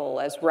agile,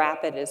 as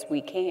rapid as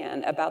we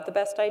can about the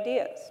best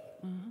ideas.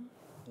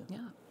 Mm-hmm. Yeah.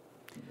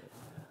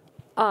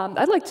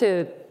 I'd like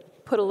to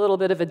put a little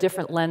bit of a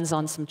different lens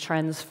on some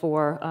trends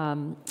for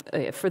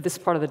this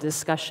part of the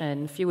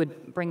discussion. If you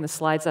would bring the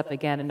slides up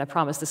again, and I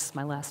promise this is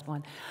my last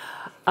one.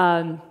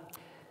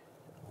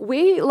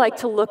 We like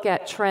to look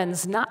at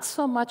trends not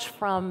so much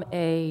from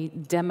a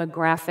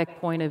demographic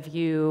point of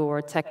view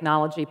or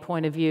technology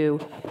point of view,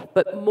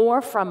 but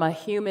more from a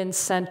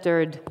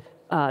human-centered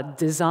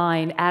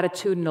design,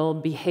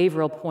 attitudinal,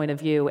 behavioral point of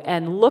view,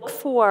 and look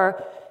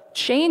for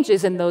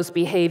changes in those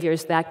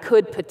behaviors that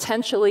could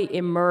potentially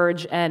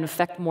emerge and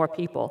affect more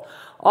people.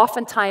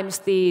 Oftentimes,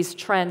 these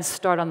trends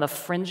start on the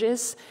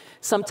fringes,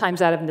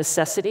 sometimes out of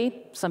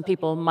necessity. Some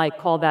people might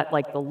call that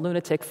like the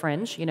lunatic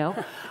fringe, you know.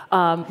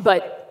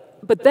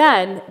 But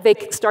then they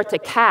start to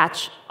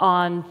catch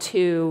on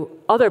to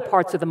other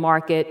parts of the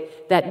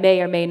market that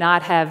may or may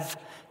not have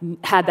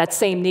had that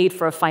same need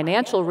for a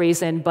financial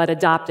reason, but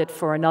adopt it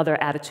for another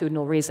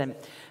attitudinal reason.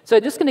 So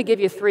I'm just going to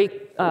give you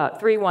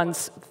three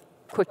ones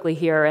quickly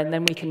here, and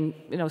then we can,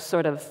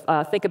 sort of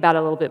think about it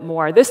a little bit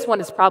more. This one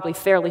is probably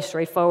fairly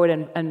straightforward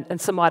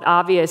and somewhat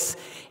obvious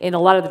in a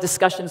lot of the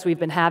discussions we've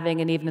been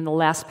having, and even in the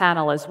last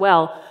panel as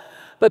well.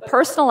 But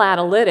personal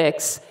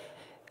analytics,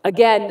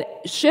 again,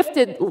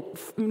 shifted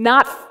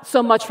not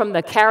so much from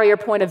the carrier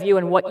point of view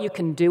and what you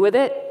can do with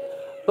it,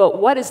 but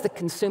what does the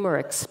consumer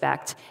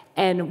expect,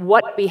 and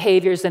what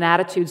behaviors and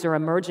attitudes are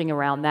emerging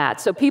around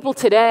that. So people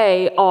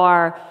today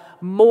are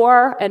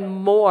more and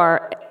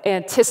more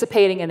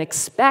anticipating and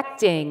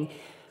expecting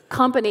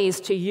companies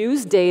to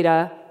use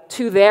data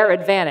to their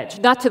advantage,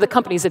 not to the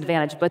company's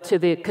advantage, but to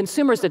the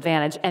consumer's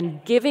advantage,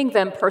 and giving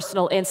them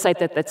personal insight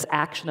that's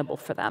actionable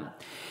for them.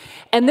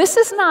 And this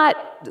is not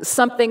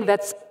something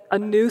that's a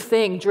new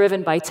thing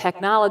driven by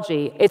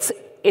technology.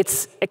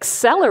 It's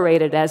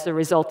accelerated as a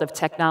result of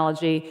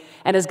technology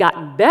and has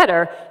gotten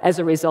better as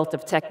a result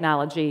of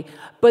technology.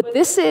 But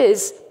this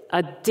is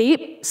a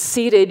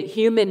deep-seated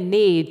human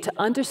need to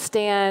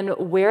understand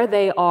where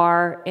they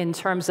are in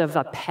terms of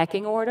a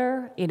pecking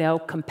order,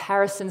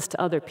 comparisons to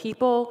other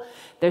people,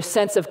 their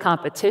sense of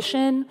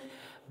competition,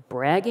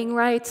 bragging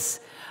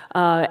rights,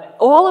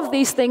 all of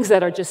these things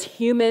that are just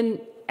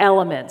human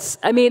elements.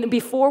 I mean,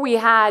 before we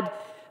had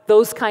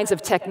those kinds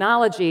of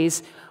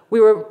technologies, we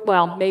were,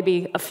 well,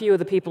 maybe a few of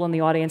the people in the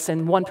audience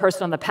and one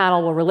person on the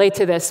panel will relate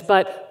to this,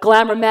 but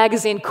Glamour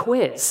magazine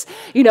quiz.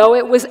 You know,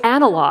 it was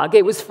analog.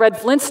 It was Fred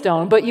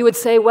Flintstone, but you would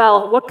say,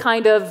 well, what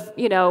kind of,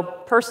 you know,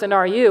 person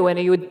are you? And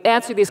you would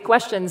answer these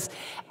questions,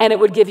 and it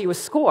would give you a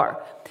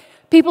score.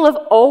 People have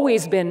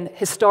always been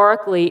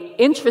historically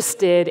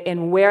interested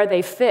in where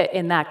they fit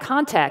in that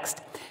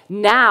context.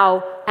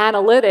 Now,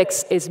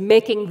 analytics is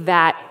making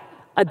that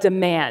a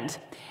demand.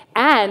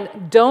 And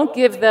don't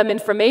give them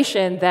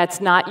information that's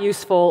not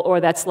useful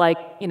or that's like,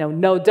 you know,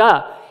 no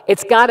duh.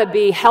 It's got to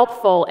be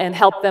helpful and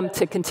help them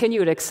to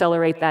continue to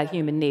accelerate that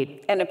human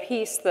need. And a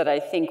piece that I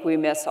think we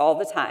miss all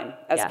the time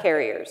as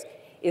carriers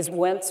is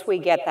once we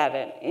get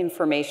that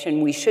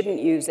information, we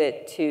shouldn't use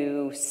it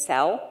to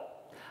sell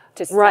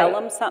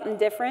them something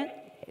different.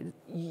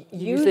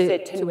 Use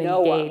it to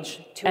know engage.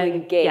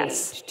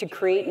 Yes. To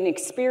create an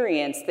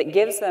experience that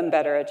gives them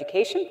better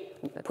education,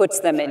 puts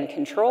them in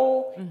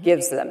control,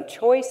 gives them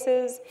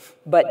choices,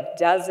 but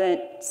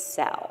doesn't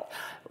sell.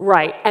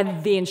 Right,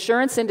 and the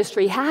insurance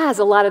industry has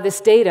a lot of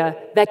this data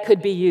that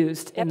could be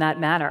used in that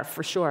manner,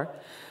 for sure.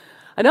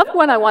 Another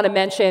one I want to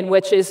mention,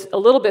 which is a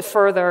little bit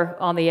further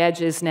on the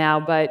edges now,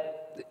 but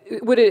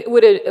would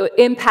it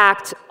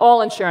impact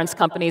all insurance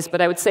companies,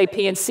 but I would say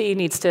P&C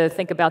needs to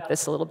think about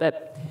this a little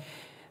bit.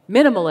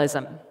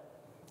 Minimalism.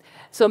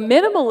 So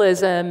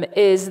minimalism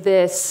is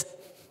this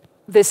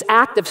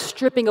act of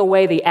stripping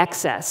away the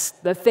excess,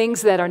 the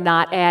things that are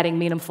not adding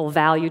meaningful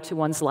value to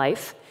one's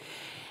life.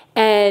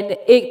 And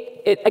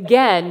it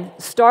again,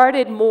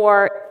 started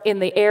more in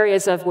the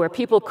areas of where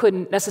people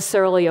couldn't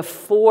necessarily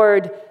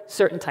afford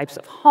certain types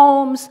of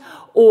homes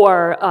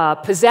or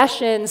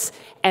possessions,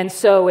 and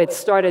so it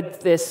started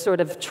this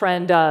sort of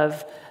trend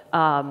of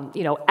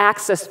you know,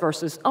 access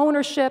versus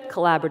ownership,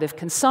 collaborative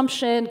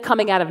consumption,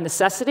 coming out of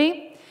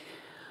necessity.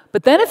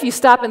 But then if you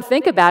stop and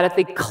think about it,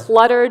 the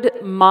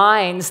cluttered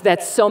minds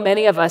that so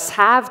many of us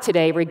have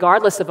today,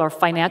 regardless of our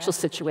financial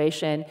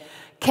situation,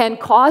 can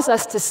cause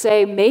us to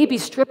say maybe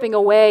stripping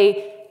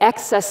away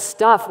excess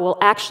stuff will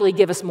actually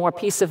give us more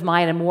peace of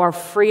mind and more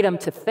freedom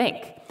to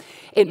think.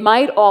 It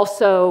might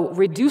also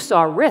reduce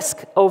our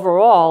risk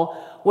overall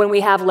when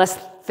we have less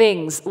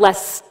things,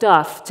 less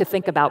stuff to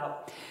think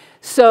about.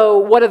 So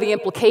what are the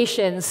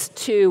implications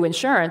to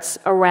insurance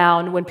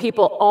around when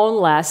people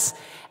own less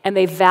and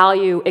they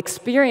value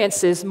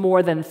experiences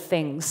more than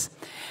things?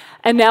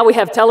 And now we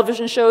have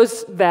television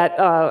shows that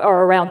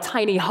are around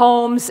tiny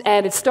homes,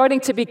 and it's starting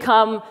to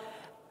become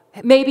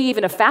maybe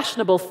even a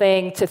fashionable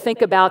thing to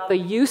think about the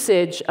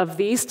usage of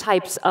these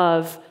types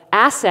of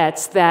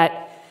assets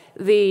that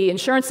the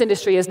insurance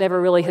industry has never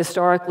really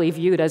historically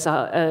viewed as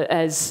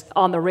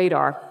on the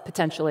radar,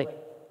 potentially.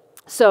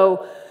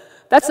 So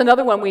that's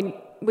another one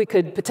we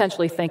could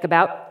potentially think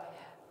about.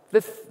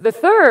 The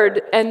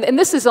third, and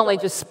this is only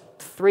just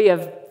 3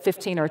 of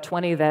 15 or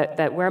 20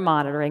 that we're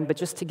monitoring, but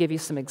just to give you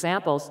some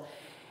examples,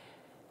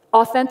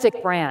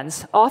 authentic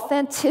brands.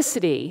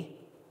 Authenticity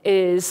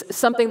is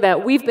something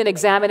that we've been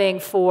examining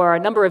for a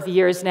number of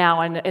years now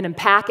and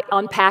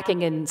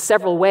unpacking in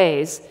several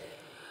ways.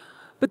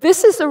 But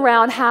this is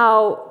around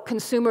how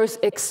consumers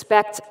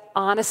expect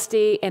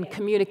honesty and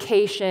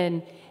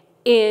communication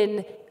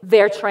in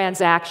their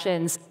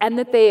transactions, and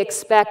that they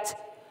expect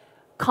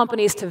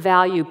companies to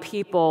value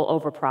people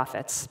over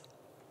profits.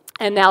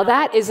 And now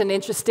that is an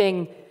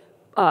interesting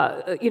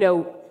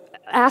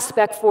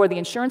aspect for the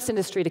insurance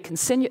industry to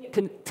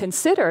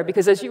consider,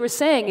 because as you were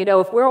saying,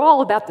 if we're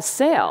all about the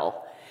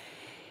sale,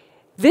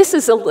 this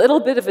is a little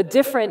bit of a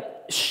different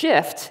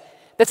shift.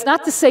 That's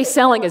not to say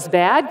selling is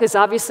bad, because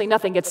obviously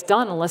nothing gets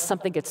done unless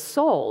something gets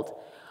sold.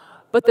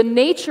 But the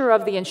nature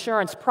of the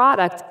insurance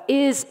product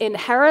is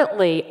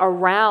inherently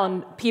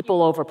around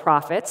people over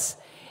profits,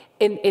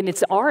 in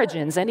its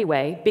origins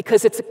anyway,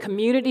 because it's a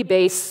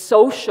community-based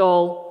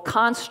social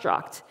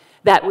construct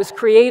that was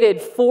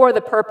created for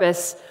the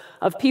purpose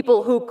of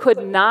people who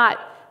could not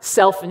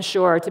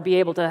self-insure to be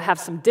able to have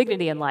some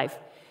dignity in life.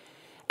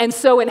 And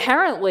so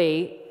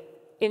inherently,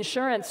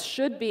 insurance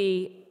should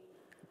be,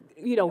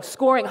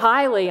 scoring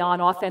highly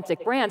on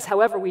authentic brands.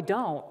 However, we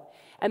don't.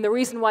 And the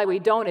reason why we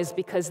don't is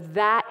because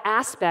that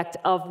aspect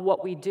of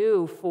what we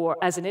do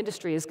as an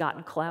industry has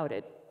gotten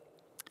clouded.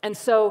 And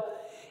so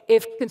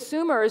if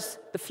consumers,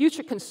 the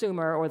future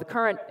consumer or the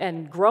current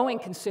and growing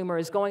consumer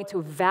is going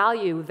to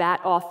value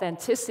that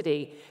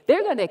authenticity,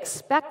 they're going to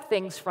expect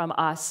things from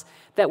us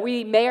that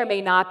we may or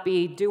may not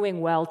be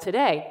doing well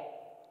today,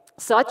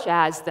 such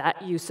as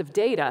that use of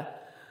data.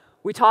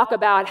 We talk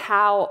about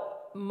how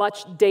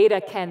much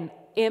data can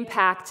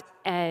impact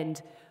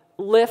and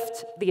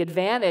lift the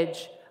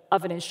advantage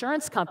of an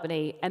insurance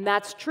company, and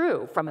that's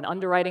true from an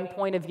underwriting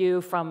point of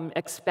view, from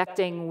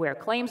expecting where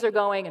claims are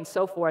going and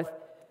so forth.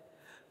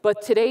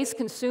 But today's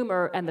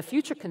consumer and the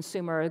future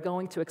consumer are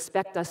going to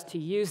expect us to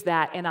use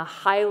that in a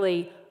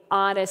highly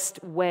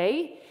honest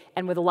way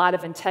and with a lot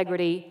of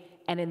integrity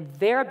and in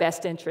their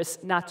best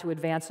interest, not to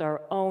advance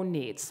our own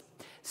needs.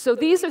 So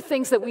these are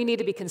things that we need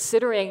to be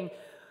considering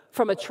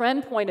from a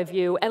trend point of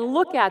view and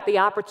look at the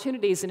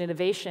opportunities and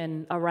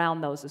innovation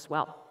around those as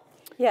well.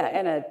 Yeah,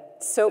 and a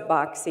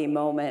soapboxy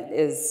moment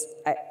is,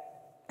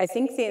 I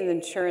think the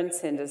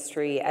insurance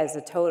industry as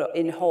a total,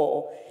 in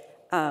whole,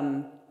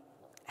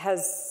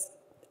 has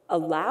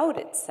allowed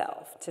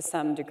itself to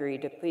some degree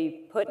to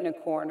be put in a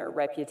corner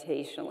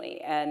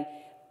reputationally, and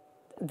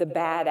the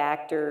bad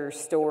actor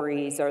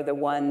stories are the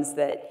ones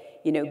that,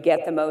 you know,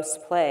 get the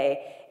most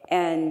play.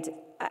 And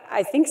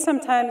I think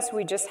sometimes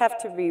we just have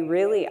to be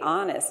really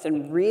honest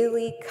and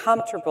really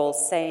comfortable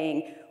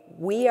saying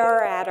we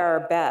are at our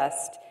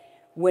best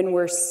when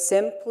we're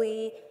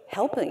simply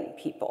helping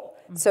people.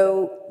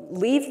 So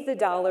leave the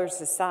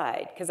dollars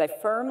aside, because I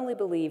firmly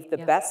believe the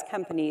best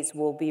companies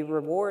will be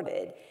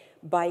rewarded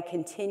by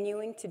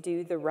continuing to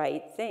do the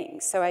right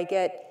things. So I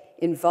get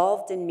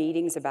involved in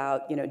meetings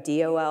about, you know,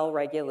 DOL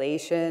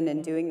regulation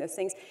and doing those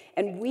things,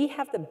 and we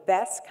have the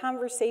best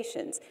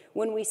conversations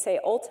when we say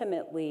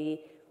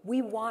ultimately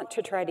we want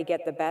to try to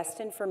get the best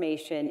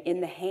information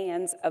in the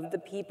hands of the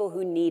people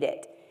who need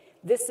it.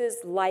 This is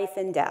life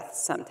and death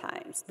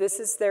sometimes. This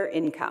is their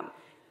income.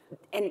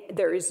 And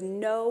there is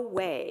no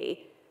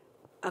way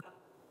a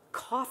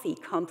coffee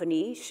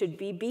company should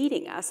be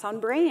beating us on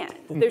brand.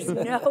 There's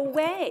no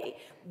way.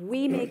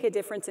 We make a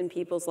difference in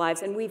people's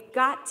lives, and we've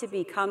got to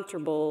be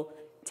comfortable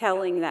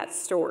telling that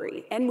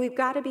story. And we've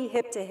got to be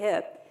hip to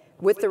hip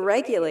with the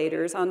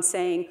regulators on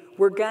saying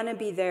we're going to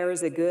be there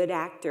as a good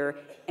actor,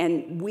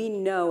 and we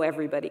know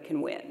everybody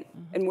can win.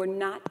 And we're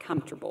not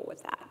comfortable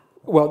with that.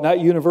 Well, not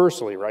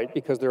universally, right?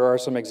 Because there are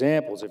some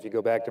examples. If you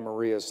go back to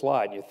Maria's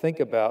slide, you think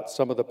about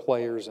some of the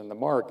players in the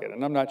market,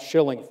 and I'm not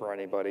shilling for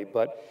anybody,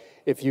 but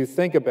if you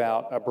think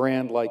about a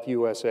brand like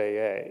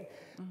USAA,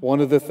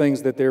 one of the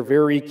things that they're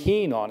very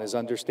keen on is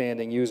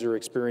understanding user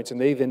experience,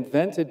 and they've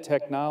invented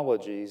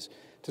technologies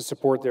to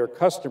support their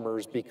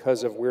customers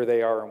because of where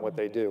they are and what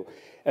they do.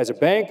 As a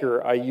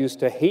banker, I used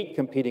to hate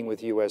competing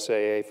with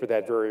USAA for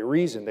that very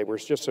reason. They were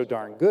just so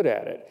darn good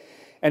at it.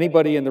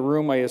 Everybody in the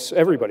room, I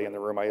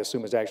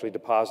assume, has actually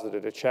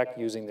deposited a check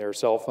using their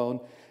cell phone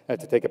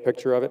to take a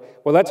picture of it.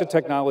 Well, that's a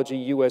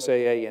technology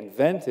USAA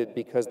invented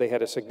because they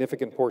had a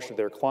significant portion of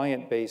their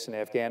client base in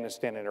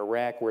Afghanistan and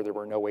Iraq where there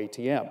were no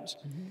ATMs.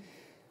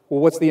 Well,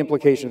 what's the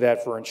implication of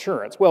that for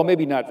insurance? Well,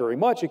 maybe not very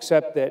much,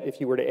 except that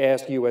if you were to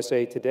ask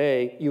USAA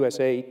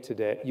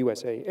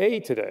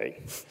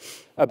today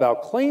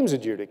about claims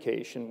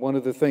adjudication, one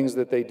of the things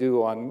that they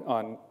do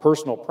on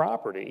personal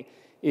property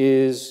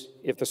is,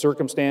 if the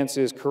circumstance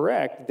is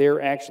correct,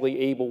 they're actually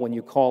able, when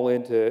you call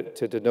in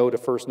to denote a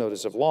first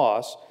notice of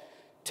loss,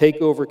 take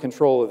over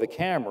control of the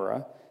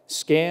camera,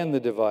 scan the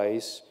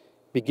device,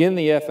 begin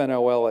the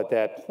FNOL at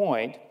that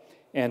point,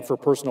 and for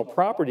personal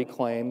property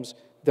claims,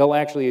 they'll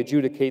actually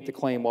adjudicate the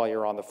claim while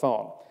you're on the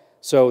phone.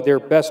 So their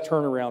best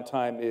turnaround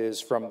time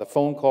is from the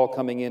phone call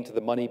coming in to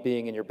the money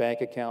being in your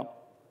bank account,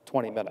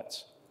 20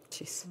 minutes.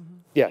 Jeez.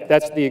 Yeah,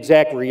 that's the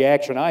exact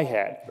reaction I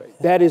had. Right.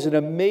 That is an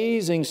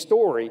amazing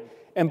story.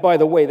 And by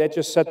the way, that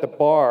just set the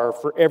bar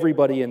for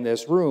everybody in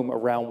this room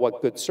around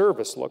what good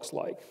service looks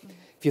like.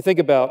 If you think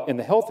about in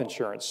the health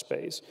insurance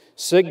space,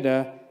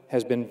 Cigna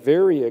has been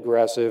very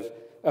aggressive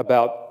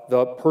about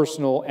the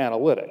personal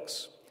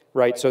analytics,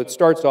 right? So it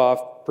starts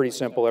off pretty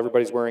simple.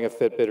 Everybody's wearing a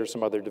Fitbit or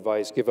some other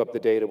device. Give up the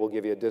data, we'll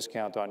give you a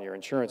discount on your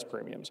insurance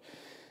premiums.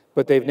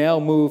 But they've now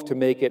moved to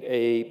make it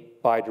a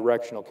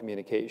bi-directional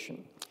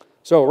communication.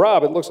 So,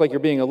 Rob, it looks like you're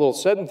being a little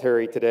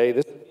sedentary today.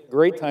 This is a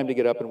great time to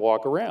get up and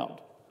walk around.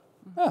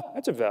 Ah,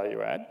 that's a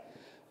value add.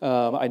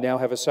 I now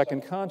have a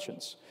second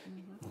conscience.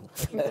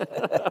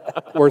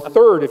 Or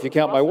third, if you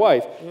count my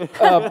wife.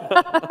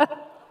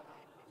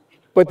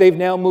 But they've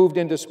now moved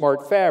into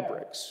smart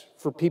fabrics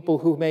for people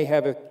who may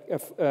have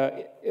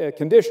a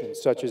condition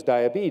such as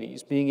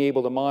diabetes, being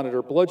able to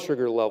monitor blood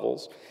sugar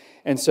levels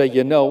and say,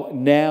 you know,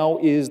 now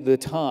is the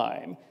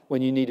time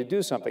when you need to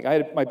do something.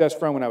 My best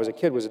friend when I was a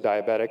kid was a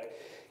diabetic.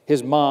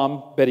 His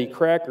mom, Betty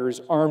Crackers,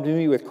 armed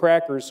me with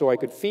crackers so I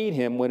could feed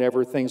him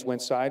whenever things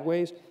went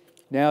sideways.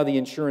 Now the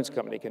insurance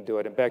company can do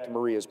it. And back to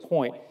Maria's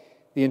point,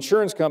 the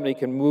insurance company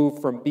can move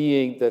from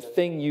being the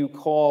thing you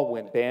call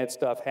when bad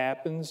stuff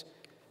happens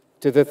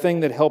to the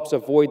thing that helps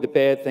avoid the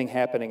bad thing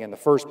happening in the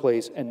first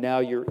place, and now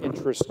your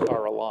interests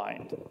are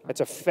aligned.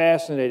 That's a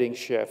fascinating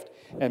shift.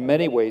 In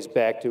many ways,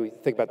 back to,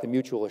 think about the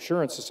mutual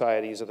assurance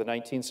societies of the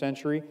 19th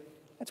century,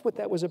 that's what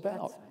that was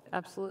about.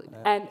 Absolutely.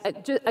 And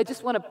I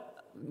just want to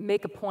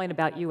make a point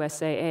about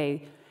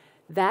USAA.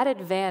 That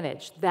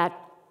advantage, that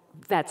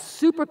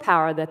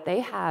superpower that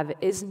they have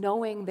is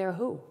knowing their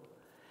who.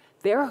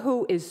 Their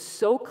who is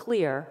so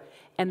clear,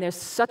 and there's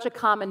such a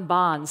common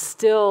bond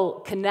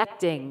still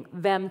connecting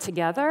them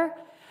together.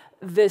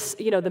 This,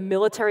 you know, the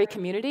military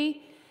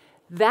community,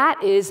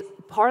 that is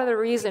part of the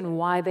reason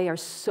why they are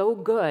so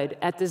good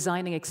at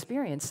designing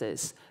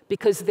experiences,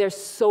 because they're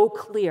so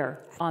clear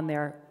on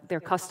their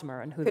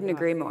customer and who Couldn't they are.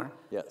 agree more.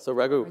 Yeah, so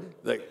Raghu,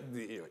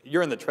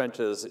 you're in the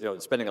trenches,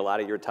 spending a lot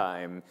of your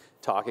time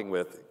talking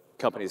with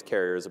companies,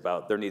 carriers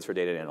about their needs for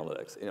data and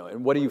analytics.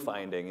 And what are you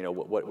finding?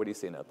 What are you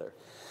seeing out there?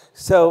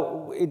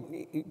 So,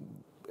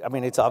 I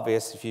mean, it's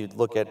obvious if you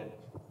look at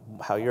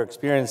how your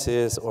experience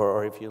is,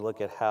 or if you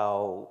look at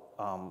how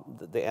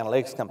the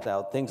analytics comes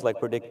out, things like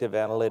predictive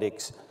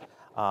analytics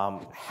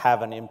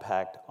have an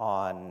impact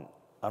on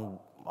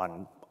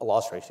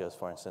loss ratios,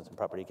 for instance, in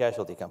property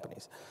casualty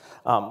companies.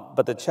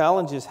 But the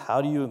challenge is,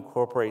 how do you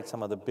incorporate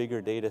some of the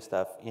bigger data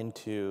stuff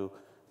into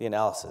the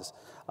analysis?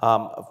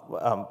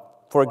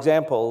 For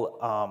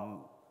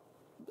example,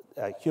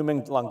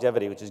 human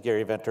longevity, which is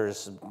Gary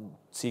Venter's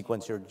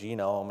sequence your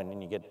genome, and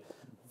then you get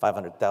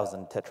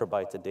 500,000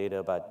 tetrabytes of data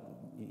about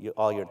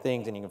all your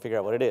things, and you can figure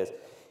out what it is.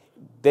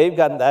 They've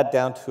gotten that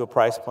down to a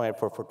price point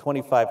for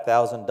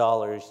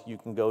 $25,000, you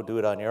can go do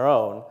it on your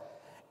own.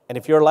 And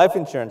if you're a life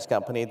insurance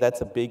company,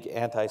 that's a big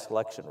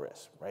anti-selection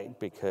risk, right?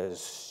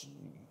 Because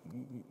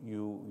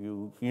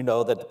you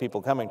know that the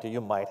people coming to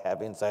you might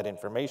have inside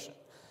information.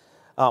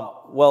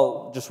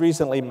 Well, just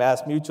recently,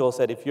 Mass Mutual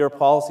said if you're a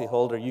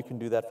policyholder, you can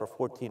do that for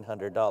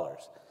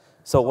 $1,400.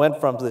 So it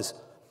went from this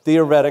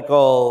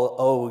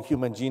theoretical,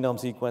 human genome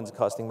sequence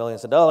costing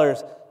millions of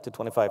dollars to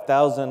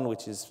 $25,000,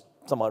 which is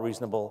somewhat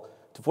reasonable,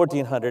 to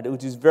 $1,400,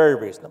 which is very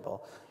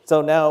reasonable.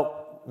 So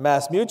now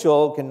Mass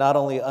Mutual can not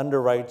only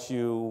underwrite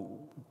you,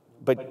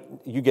 but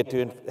you get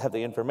to have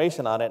the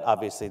information on it.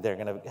 Obviously, they're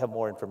going to have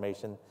more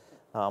information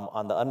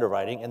on the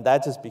underwriting, and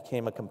that just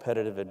became a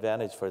competitive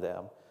advantage for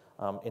them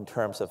in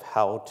terms of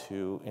how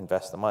to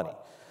invest the money.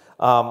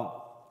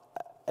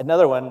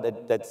 Another one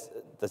that's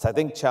I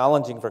think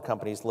challenging for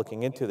companies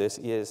looking into this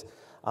is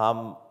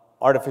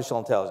artificial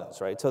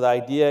intelligence, right? So the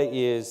idea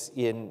is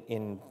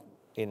in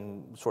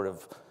sort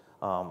of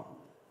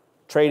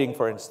trading,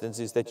 for instance,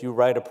 is that you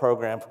write a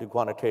program to do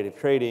quantitative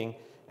trading,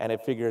 and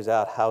it figures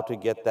out how to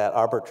get that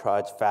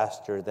arbitrage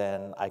faster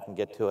than I can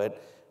get to it.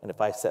 And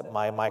if I set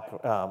my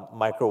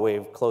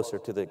microwave closer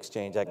to the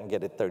exchange, I can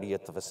get it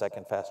 30th of a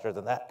second faster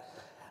than that.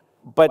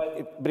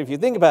 But if you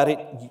think about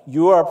it,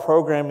 you are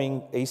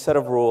programming a set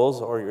of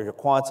rules, or your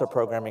quants are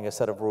programming a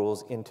set of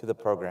rules into the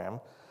program,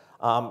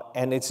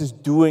 and it's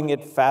just doing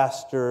it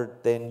faster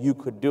than you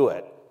could do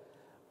it.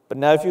 But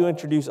now if you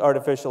introduce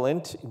artificial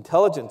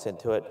intelligence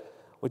into it,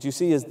 what you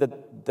see is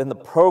that then the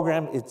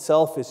program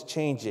itself is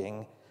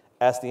changing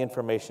as the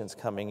information's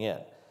coming in.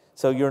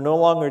 So you're no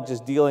longer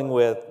just dealing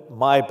with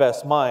my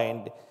best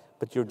mind,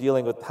 but you're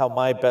dealing with how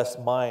my best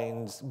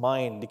mind's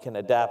mind can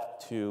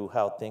adapt to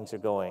how things are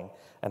going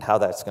and how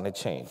that's going to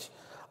change.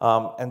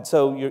 And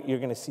so you're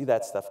going to see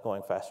that stuff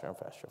going faster and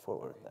faster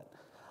forward.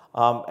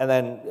 And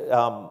then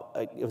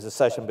it was a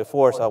session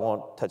before, so I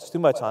won't touch too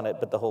much on it,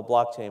 but the whole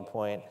blockchain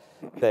point,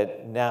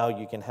 that now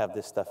you can have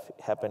this stuff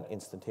happen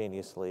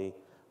instantaneously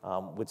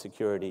with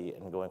security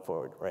and going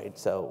forward, right?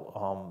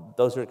 So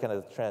those are kind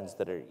of the trends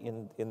that are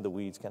in the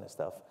weeds kind of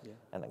stuff,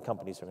 and then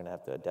companies are going to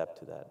have to adapt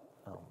to that.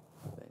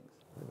 Thanks.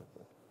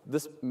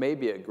 This may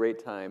be a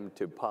great time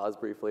to pause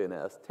briefly and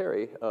ask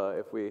Terry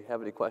if we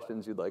have any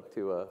questions you'd like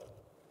to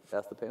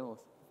ask the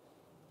panelists.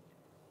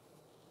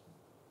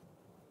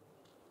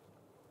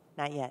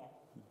 Not yet.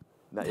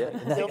 Not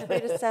yet. Feel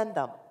free to send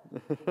them.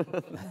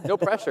 No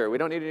pressure. We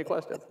don't need any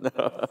questions.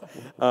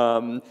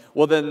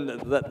 Well,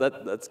 then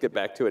let's get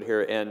back to it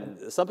here.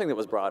 And something that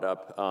was brought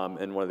up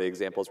in one of the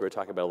examples we were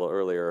talking about a little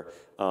earlier,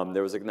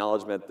 there was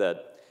acknowledgement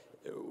that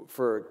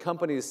for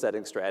companies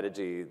setting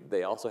strategy,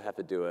 they also have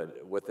to do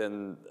it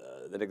within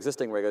an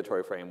existing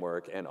regulatory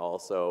framework, and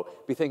also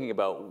be thinking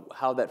about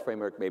how that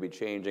framework may be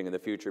changing in the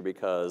future,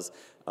 because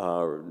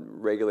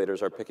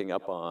regulators are picking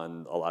up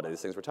on a lot of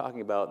these things we're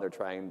talking about, and they're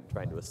trying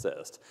to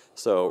assist.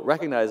 So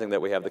recognizing that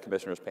we have the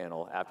commissioners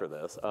panel after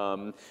this,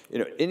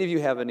 any of you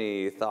have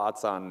any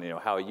thoughts on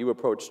how you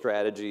approach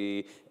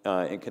strategy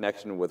in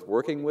connection with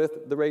working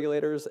with the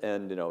regulators,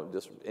 and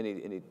just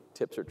any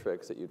tips or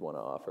tricks that you'd want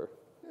to offer?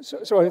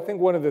 So I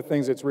think one of the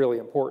things that's really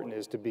important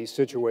is to be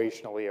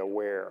situationally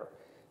aware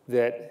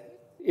that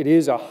it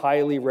is a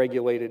highly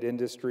regulated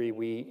industry.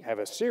 We have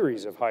a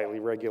series of highly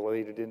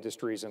regulated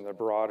industries in the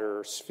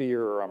broader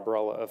sphere or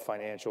umbrella of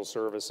financial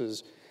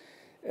services.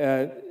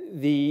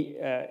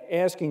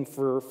 Asking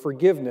for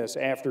forgiveness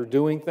after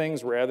doing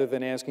things rather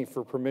than asking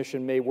for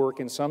permission may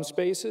work in some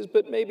spaces,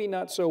 but maybe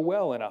not so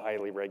well in a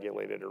highly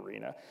regulated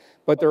arena.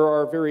 But there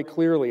are very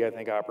clearly, I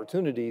think,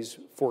 opportunities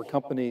for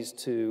companies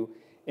to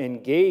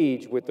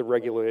engage with the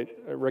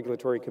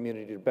regulatory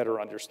community to better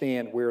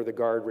understand where the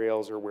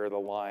guardrails or where the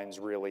lines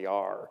really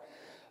are.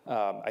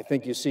 I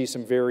think you see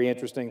some very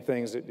interesting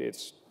things.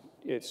 It's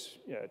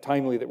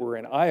timely that we're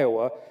in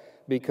Iowa,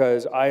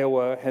 because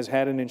Iowa has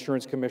had an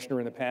insurance commissioner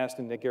in the past,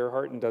 and Nick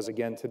Earhart, and does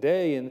again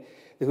today, and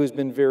who's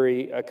been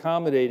very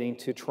accommodating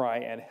to try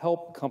and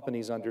help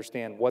companies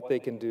understand what they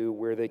can do,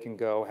 where they can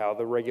go, how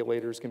the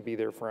regulators can be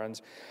their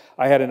friends.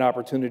 I had an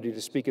opportunity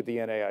to speak at the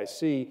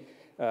NAIC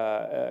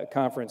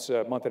conference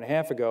a month and a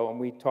half ago, and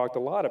we talked a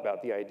lot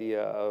about the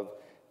idea of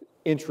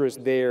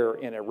interest there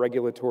in a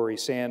regulatory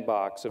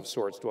sandbox of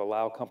sorts to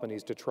allow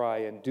companies to try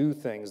and do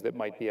things that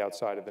might be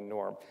outside of the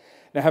norm.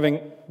 Now,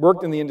 having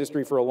worked in the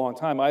industry for a long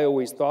time, I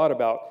always thought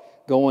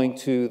about going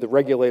to the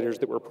regulators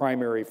that were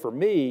primary for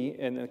me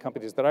and the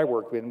companies that I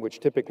worked in,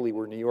 which typically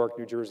were New York,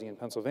 New Jersey, and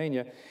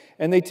Pennsylvania,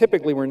 and they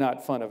typically were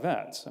not fun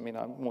events. I mean,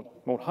 I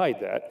won't hide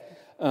that.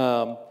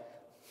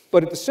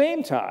 But at the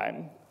same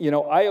time,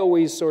 I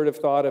always sort of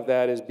thought of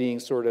that as being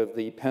sort of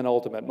the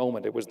penultimate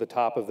moment. It was the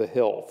top of the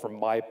hill from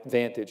my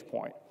vantage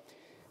point.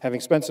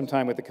 Having spent some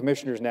time with the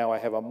commissioners now, I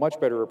have a much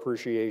better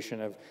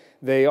appreciation of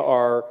they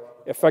are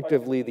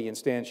effectively the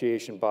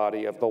instantiation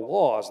body of the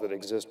laws that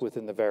exist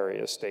within the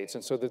various states,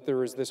 and so that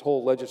there is this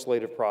whole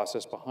legislative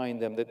process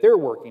behind them that they're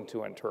working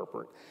to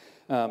interpret.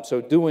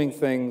 So doing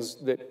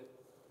things that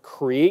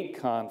create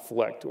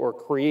conflict or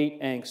create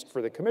angst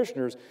for the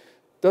commissioners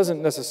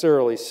doesn't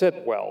necessarily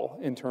sit well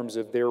in terms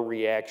of their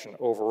reaction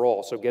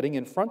overall. So getting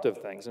in front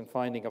of things and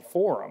finding a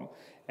forum,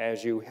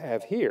 as you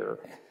have here,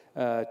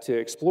 to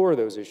explore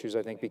those issues,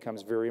 I think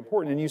becomes very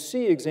important. And you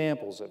see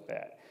examples of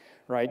that,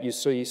 right? You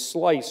see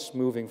Slice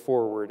moving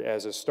forward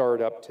as a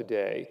startup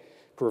today,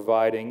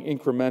 providing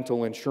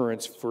incremental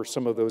insurance for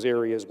some of those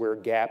areas where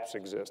gaps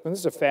exist. And this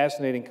is a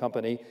fascinating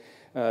company.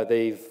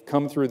 They've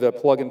come through the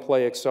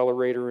plug-and-play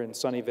accelerator in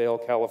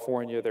Sunnyvale,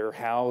 California. They're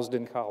housed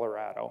in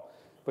Colorado.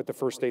 But the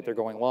first state they're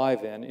going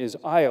live in is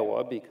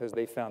Iowa, because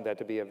they found that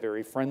to be a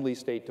very friendly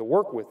state to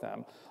work with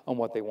them on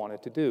what they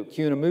wanted to do.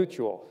 CUNA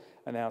Mutual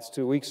announced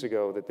 2 weeks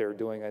ago that they're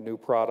doing a new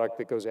product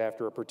that goes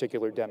after a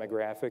particular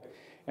demographic,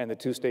 and the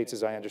two states,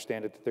 as I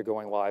understand it, that they're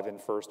going live in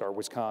first are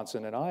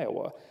Wisconsin and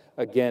Iowa,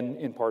 again,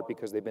 in part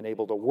because they've been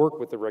able to work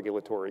with the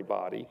regulatory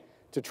body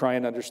to try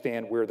and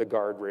understand where the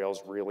guardrails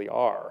really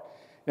are.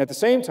 And at the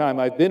same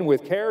time, I've been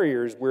with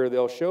carriers where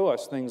they'll show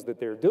us things that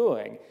they're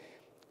doing,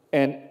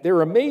 and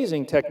they're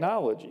amazing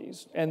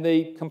technologies, and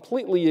they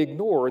completely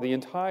ignore the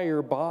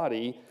entire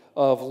body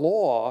of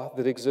law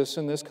that exists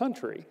in this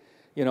country.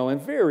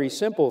 And very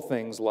simple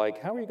things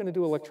like, how are you going to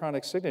do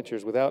electronic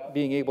signatures without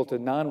being able to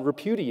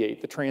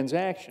non-repudiate the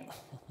transaction?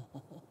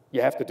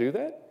 You have to do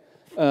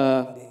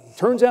that?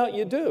 Turns out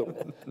you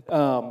do.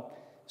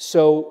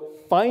 So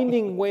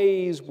finding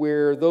ways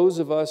where those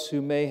of us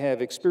who may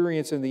have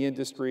experience in the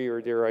industry,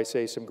 or dare I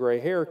say some gray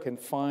hair, can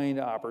find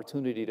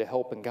opportunity to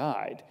help and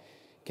guide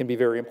can be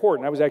very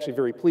important. I was actually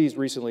very pleased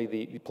recently,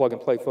 the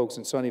plug-and-play folks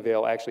in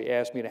Sunnyvale actually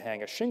asked me to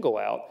hang a shingle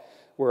out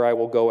where I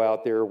will go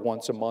out there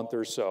once a month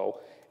or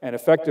so and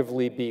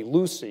effectively be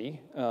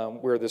Lucy,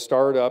 where the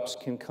startups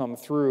can come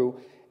through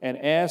and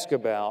ask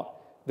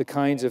about the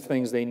kinds of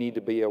things they need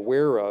to be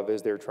aware of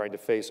as they're trying to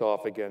face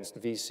off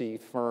against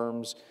VC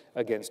firms,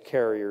 against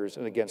carriers,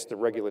 and against the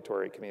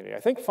regulatory community.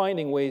 I think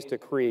finding ways to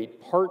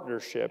create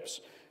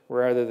partnerships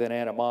rather than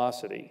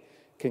animosity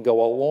can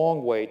go a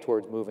long way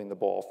towards moving the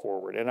ball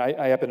forward. And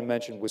I happen to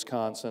mention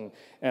Wisconsin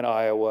and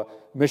Iowa.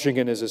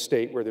 Michigan is a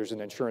state where there's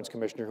an insurance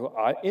commissioner who,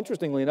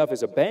 interestingly enough,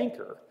 is a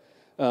banker.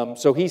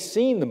 So he's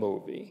seen the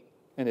movie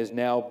and is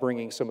now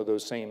bringing some of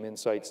those same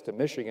insights to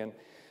Michigan.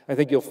 I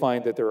think you'll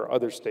find that there are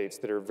other states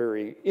that are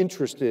very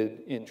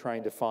interested in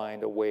trying to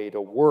find a way to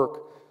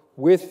work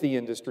with the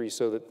industry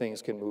so that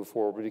things can move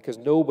forward, because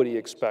nobody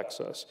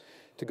expects us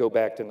to go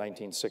back to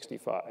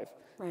 1965.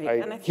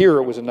 Right. I hear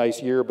it was a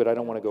nice year, but I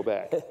don't want to go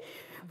back.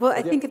 Well,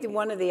 I think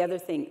one of the other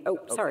things,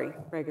 sorry,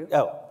 Raghu.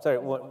 Oh, sorry,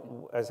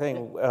 I was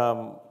saying,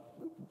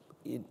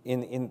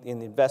 in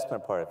the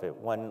investment part of it,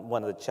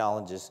 one of the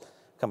challenges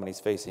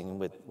companies facing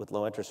with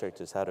low interest rates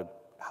is how to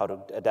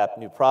adapt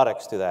new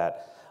products to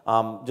that.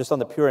 Just on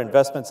the pure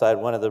investment side,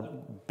 one of the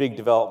big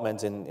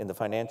developments in the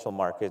financial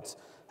markets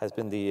has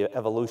been the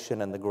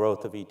evolution and the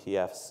growth of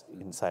ETFs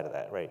inside of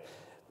that, right?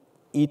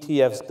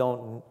 ETFs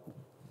don't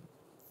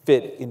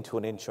fit into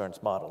an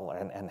insurance model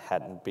and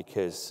hadn't,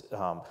 because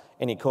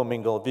any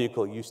commingled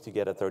vehicle used to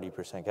get a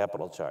 30%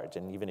 capital charge.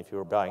 And even if you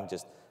were buying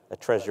just a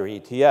treasury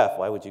ETF,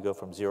 why would you go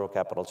from 0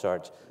 capital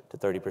charge to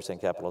 30%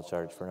 capital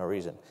charge for no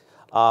reason?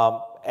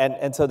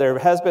 And so there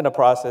has been a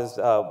process,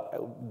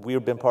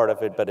 we've been part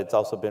of it, but it's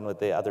also been with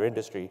the other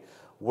industry,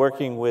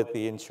 working with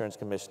the insurance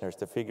commissioners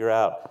to figure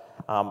out,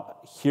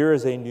 here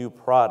is a new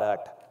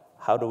product,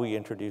 how do we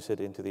introduce it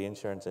into the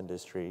insurance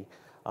industry?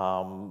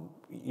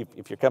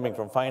 If you're coming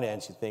from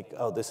finance, you think,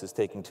 oh, this is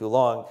taking too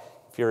long.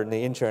 If you're in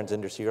the insurance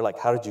industry, you're like,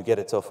 how did you get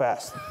it so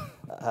fast?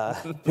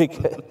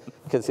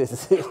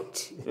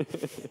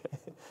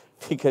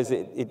 Because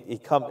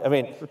it comes, I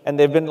mean, and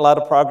there've been a lot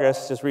of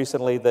progress just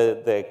recently.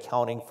 The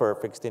accounting for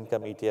fixed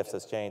income ETFs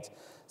has changed.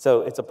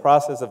 So it's a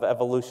process of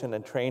evolution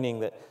and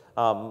training that,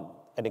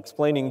 and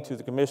explaining to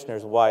the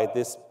commissioners why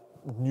this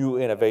new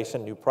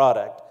innovation, new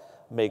product,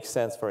 makes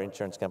sense for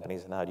insurance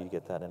companies, and how do you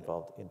get that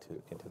involved into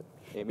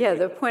it? Yeah,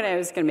 the point I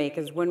was going to make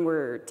is when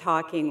we're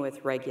talking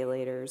with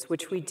regulators,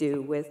 which we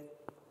do with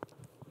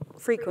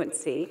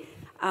frequency,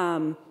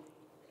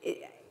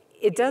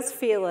 it does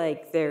feel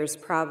like there's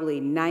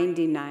probably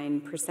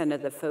 99%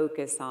 of the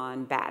focus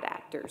on bad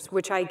actors,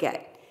 which I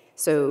get.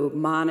 So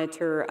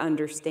monitor,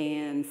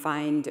 understand,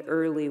 find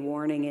early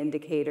warning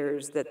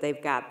indicators that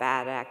they've got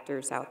bad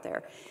actors out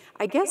there.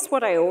 I guess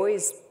what I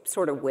always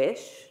sort of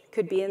wish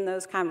could be in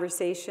those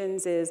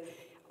conversations is,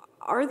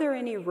 are there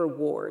any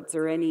rewards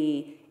or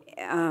anything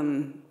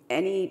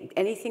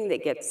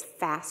that gets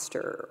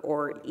faster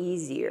or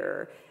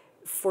easier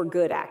for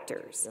good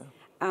actors?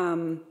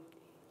 Yeah.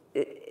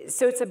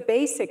 So it's a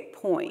basic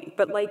point,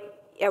 but like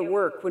at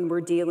work when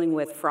we're dealing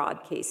with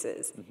fraud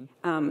cases.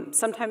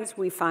 Sometimes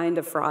we find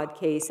a fraud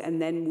case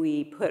and then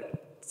we put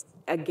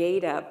a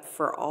gate up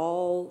for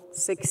all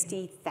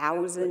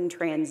 60,000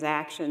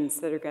 transactions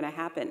that are going to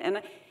happen.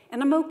 And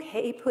I'm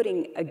okay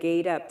putting a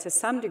gate up to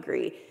some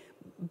degree,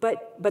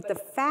 but the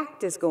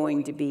fact is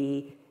going to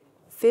be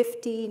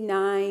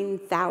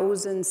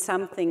 59,000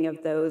 something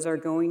of those are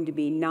going to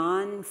be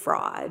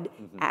non-fraud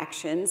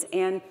actions,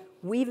 and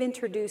we've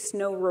introduced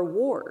no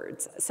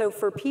rewards. So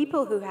for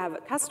people who have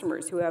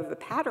customers who have a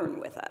pattern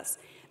with us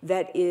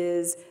that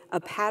is a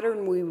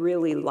pattern we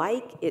really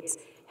like, it's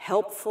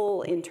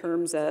helpful in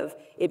terms of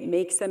it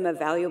makes them a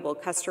valuable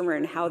customer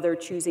and how they're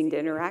choosing to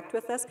interact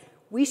with us,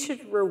 we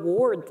should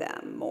reward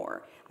them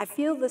more. I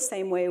feel the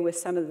same way with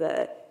some of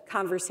the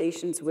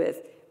conversations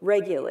with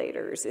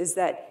regulators, is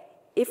that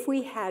if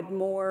we had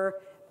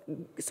more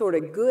sort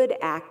of good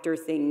actor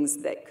things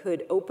that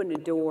could open a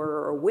door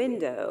or a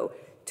window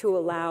to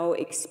allow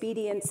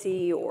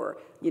expediency or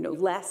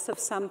less of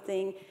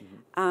something,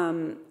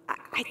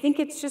 I think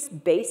it's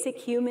just basic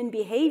human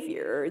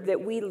behavior that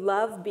we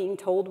love being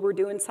told we're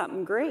doing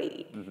something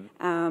great.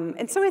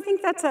 And so I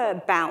think that's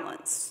a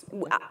balance.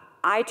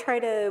 I try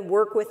to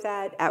work with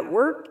that at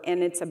work,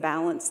 and it's a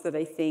balance that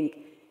I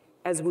think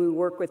as we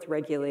work with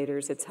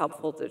regulators, it's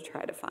helpful to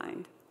try to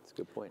find. That's a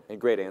good point. And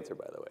great answer,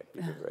 by the way.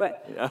 You did great.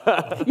 But,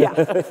 Yeah.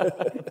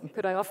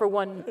 Could I offer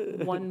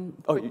one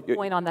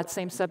point on that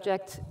same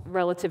subject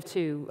relative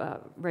to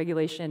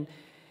regulation?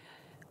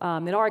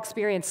 In our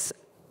experience,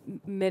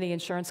 many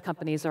insurance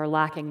companies are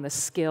lacking the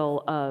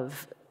skill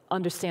of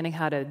understanding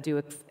how to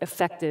do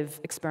effective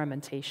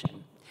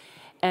experimentation.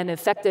 And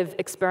effective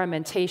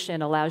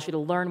experimentation allows you to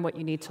learn what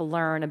you need to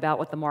learn about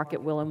what the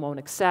market will and won't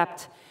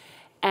accept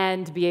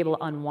and be able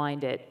to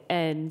unwind it.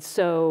 And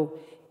so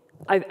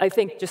I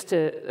think just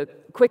to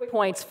quick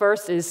points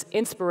first is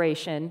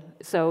inspiration.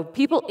 So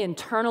people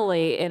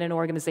internally in an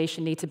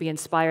organization need to be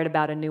inspired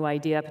about a new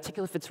idea,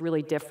 particularly if it's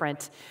really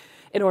different,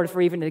 in order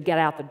for even to get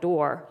out the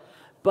door.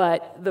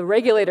 But the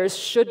regulators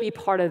should be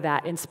part of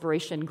that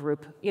inspiration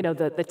group,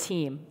 the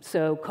team.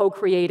 So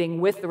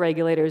co-creating with the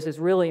regulators is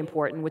really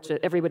important, which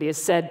everybody has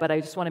said, but I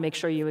just want to make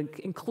sure you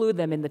include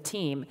them in the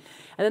team.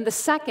 And then the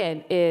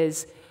second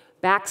is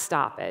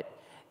backstop it.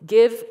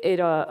 Give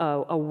it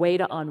a way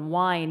to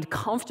unwind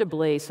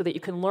comfortably so that you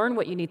can learn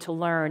what you need to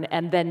learn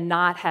and then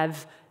not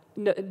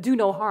do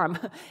no harm,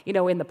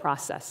 in the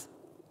process.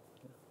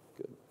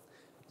 Good.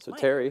 So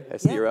Terry, I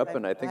see you're up,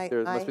 and I think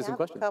there must be some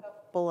questions. I have a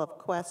couple of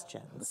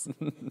questions.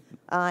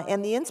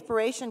 And the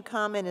inspiration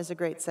comment is a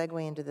great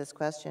segue into this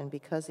question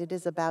because it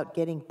is about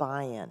getting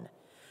buy-in.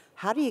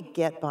 How do you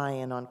get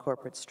buy-in on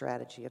corporate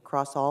strategy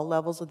across all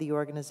levels of the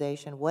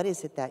organization? What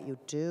is it that you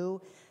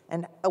do?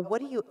 And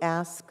what do you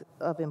ask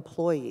of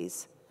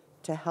employees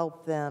to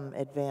help them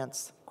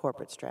advance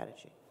corporate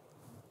strategy?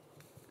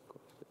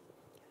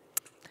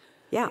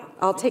 Yeah,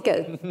 I'll take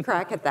a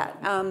crack at that.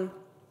 I'm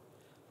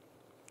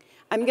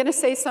going to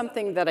say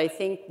something that I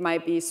think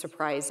might be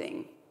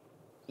surprising.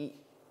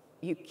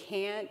 You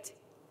can't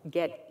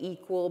get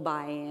equal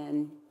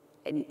buy-in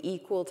and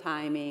equal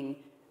timing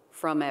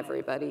from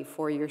everybody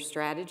for your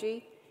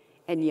strategy,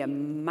 and you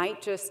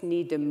might just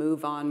need to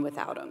move on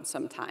without them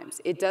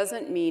sometimes. It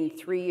doesn't mean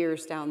 3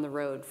 years down the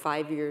road,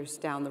 5 years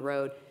down the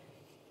road,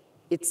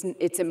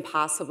 it's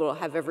impossible to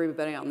have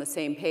everybody on the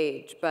same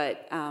page,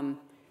 but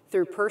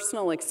through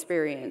personal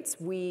experience,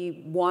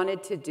 we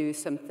wanted to do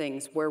some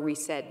things where we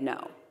said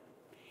no.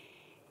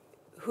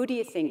 Who do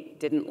you think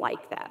didn't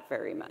like that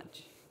very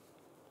much?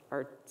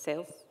 Our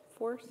sales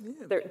force?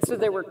 Yeah. So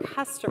there were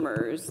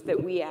customers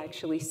that we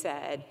actually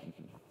said,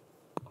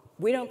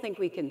 we don't think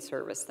we can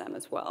service them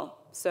as well.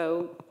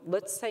 So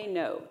let's say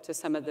no to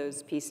some of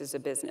those pieces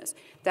of business.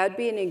 That'd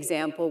be an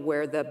example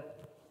where the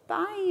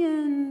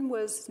buy-in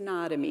was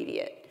not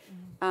immediate.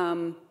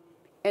 And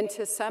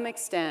to some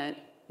extent,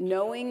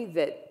 knowing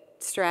that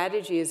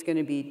strategy is going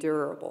to be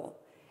durable,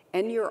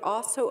 and you're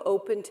also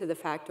open to the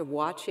fact of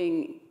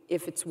watching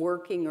if it's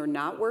working or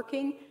not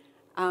working.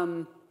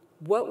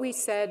 What we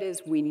said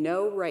is, we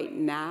know right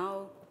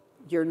now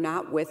you're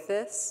not with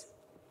this.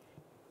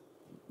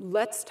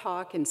 Let's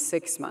talk in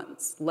 6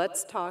 months.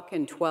 Let's talk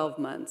in 12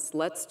 months.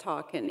 Let's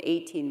talk in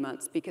 18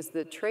 months, because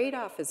the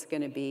trade-off is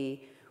going to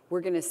be,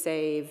 we're going to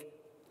save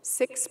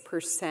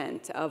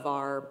 6% of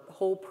our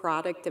whole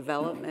product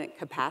development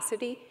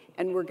capacity,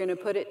 and we're going to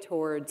put it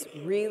towards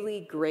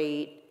really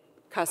great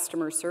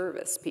customer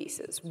service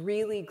pieces,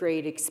 really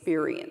great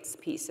experience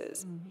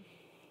pieces.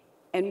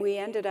 And we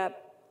ended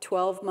up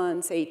 12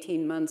 months,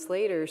 18 months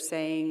later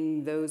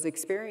saying those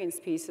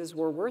experience pieces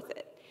were worth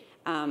it.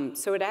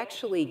 So it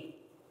actually,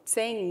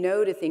 saying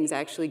no to things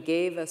actually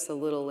gave us a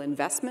little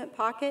investment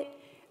pocket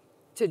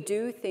to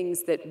do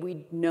things that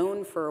we'd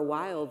known for a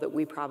while that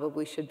we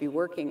probably should be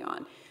working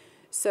on.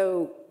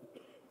 So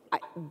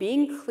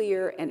being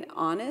clear and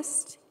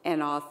honest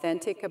and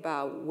authentic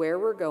about where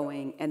we're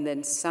going, and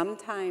then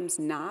sometimes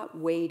not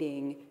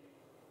waiting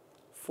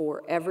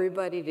for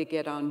everybody to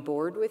get on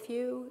board with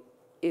you,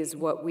 is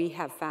what we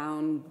have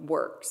found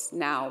works.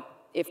 Now,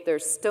 If they're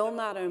still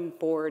not on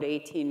board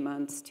 18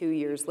 months, 2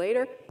 years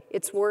later,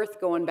 it's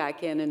worth going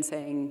back in and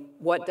saying,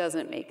 what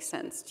doesn't make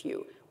sense to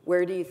you?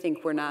 Where do you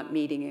think we're not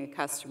meeting a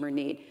customer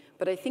need?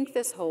 But I think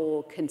this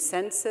whole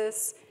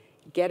consensus,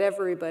 get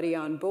everybody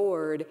on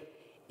board,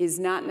 is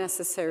not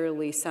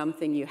necessarily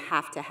something you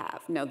have to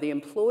have. Now, the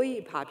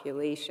employee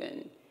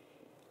population,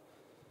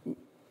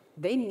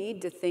 they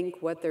need to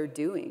think what they're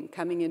doing.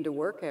 Coming into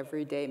work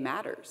every day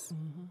matters.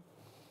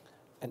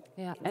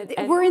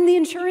 And we're in the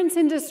insurance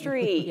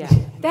industry. Yeah.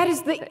 That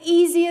is the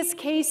easiest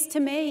case to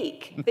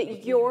make,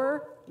 that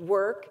your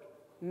work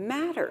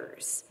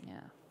matters. Yeah.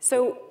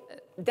 So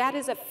that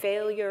is a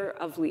failure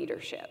of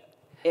leadership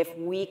if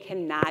we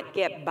cannot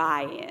get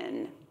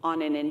buy-in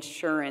on an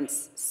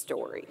insurance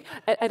story.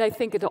 And I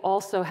think it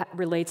also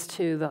relates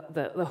to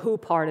the who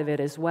part of it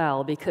as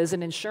well, because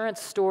an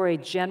insurance story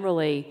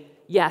generally,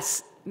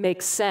 yes,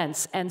 makes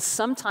sense, and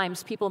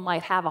sometimes people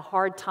might have a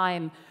hard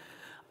time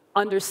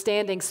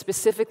understanding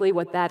specifically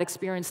what that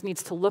experience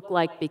needs to look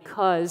like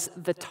because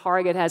the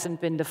target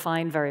hasn't been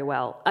defined very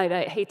well.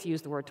 I hate to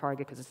use the word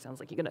target because it sounds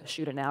like you're going to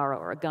shoot an arrow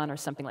or a gun or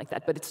something like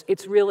that, but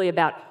it's really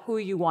about who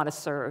you want to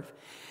serve.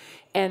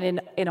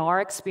 And in our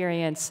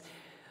experience,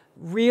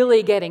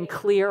 really getting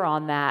clear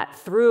on that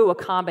through a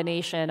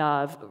combination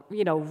of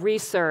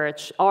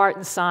research, art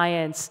and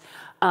science,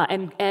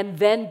 and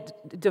then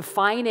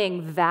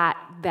defining that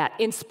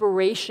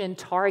inspiration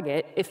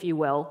target, if you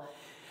will,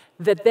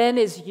 that then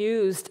is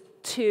used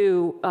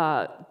to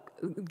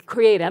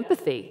create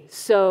empathy.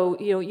 So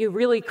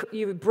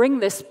you bring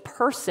this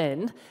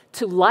person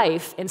to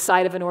life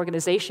inside of an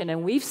organization,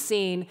 and we've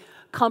seen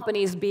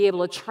companies be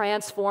able to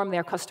transform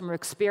their customer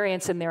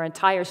experience and their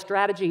entire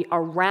strategy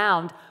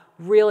around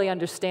really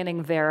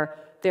understanding their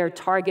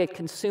target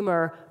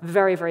consumer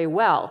very, very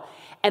well.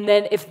 And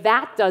then if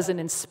that doesn't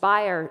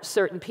inspire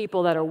certain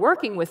people that are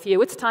working with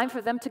you, it's time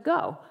for them to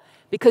go.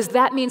 Because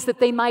that means that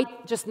they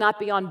might just not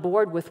be on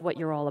board with what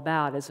you're all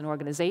about as an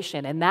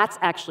organization, and that's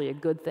actually a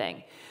good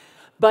thing.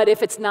 But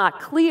if it's not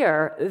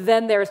clear,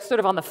 then they're sort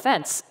of on the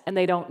fence, and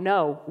they don't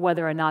know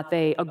whether or not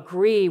they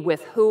agree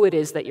with who it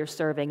is that you're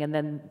serving, and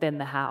then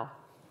the how.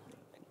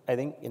 I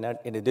think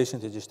in addition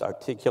to just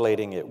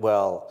articulating it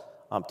well,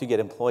 to get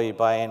employee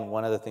buy-in,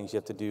 one of the things you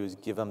have to do is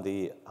give them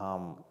the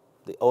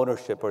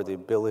ownership or the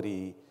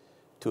ability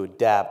to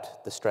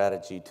adapt the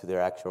strategy to their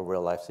actual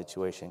real-life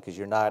situation, because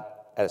you're not,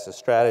 as a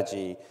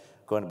strategy,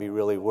 going to be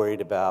really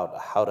worried about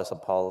how does a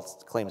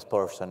claims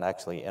person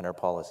actually enter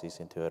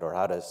policies into it, or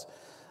how does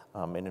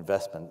an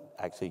investment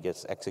actually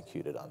gets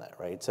executed on that,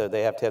 right? So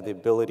they have to have the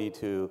ability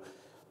to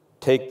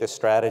take the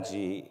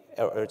strategy,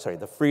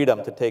 the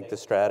freedom to take the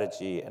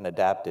strategy and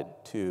adapt it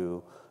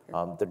to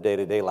their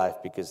day-to-day life,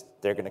 because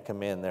they're going to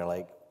come in, they're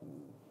like,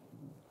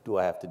 do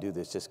I have to do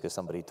this just because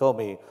somebody told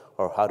me,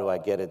 or how do I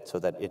get it so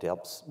that it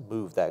helps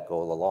move that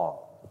goal along?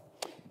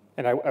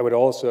 And I would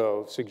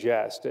also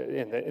suggest,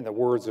 in the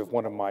words of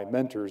one of my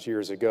mentors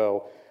years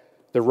ago,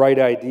 the right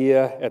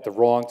idea at the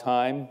wrong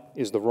time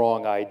is the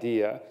wrong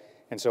idea.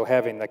 And so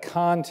having the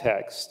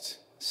context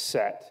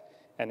set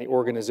and the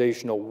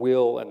organizational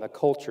will and the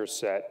culture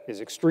set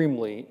is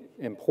extremely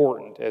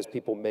important as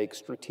people make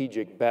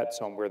strategic bets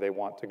on where they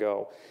want to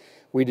go.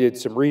 We did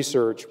some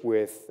research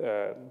with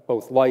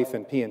both life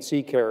and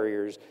P&C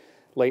carriers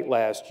late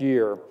last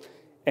year,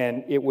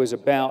 and it was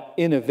about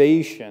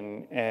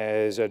innovation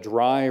as a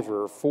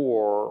driver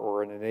for,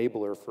 or an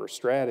enabler for,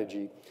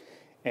 strategy.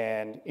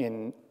 And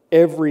in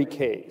every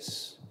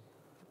case,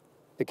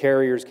 the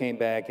carriers came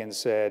back and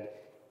said,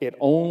 it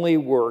only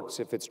works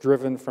if it's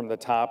driven from the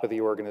top of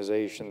the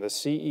organization. The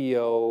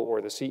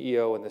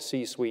CEO and the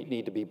C-suite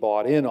need to be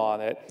bought in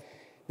on it.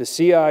 The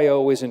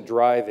CIO isn't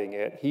driving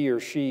it. He or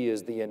she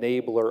is the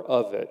enabler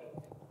of it.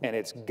 And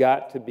it's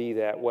got to be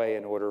that way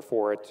in order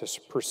for it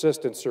to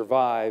persist and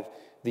survive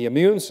the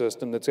immune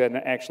system that's going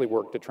to actually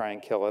work to try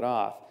and kill it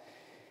off.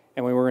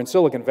 And when we were in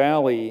Silicon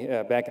Valley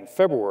back in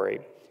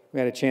February, we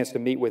had a chance to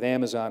meet with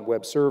Amazon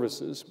Web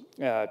Services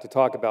to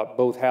talk about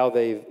both how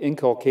they've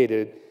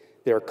inculcated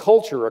their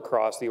culture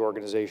across the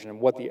organization and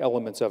what the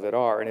elements of it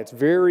are. And it's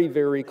very,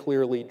 very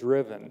clearly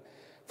driven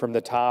from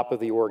the top of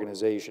the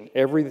organization.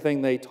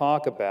 Everything they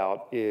talk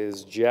about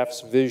is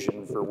Jeff's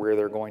vision for where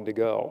they're going to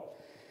go.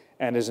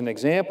 And as an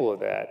example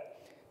of that,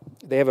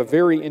 they have a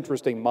very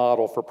interesting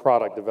model for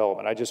product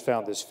development. I just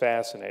found this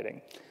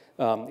fascinating.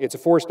 It's a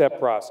 4-step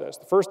process.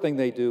 The first thing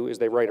they do is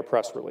they write a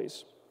press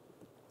release.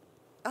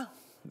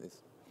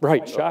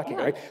 Right, shocking,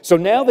 right? So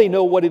now they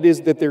know what it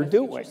is that they're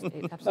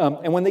doing.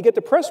 And when they get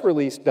the press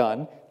release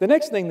done, the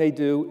next thing they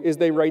do is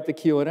they write the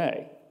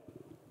Q&A.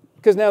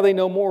 Because now they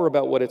know more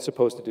about what it's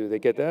supposed to do. They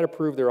get that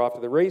approved, they're off to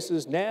the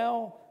races.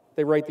 Now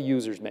they write the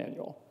user's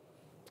manual.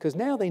 Because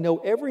now they know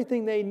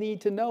everything they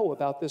need to know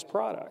about this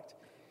product.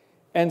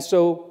 And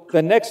so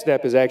the next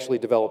step is actually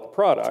develop the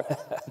product.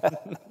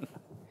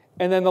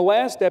 And then the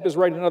last step is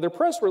write another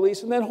press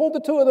release and then hold the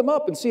two of them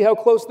up and see how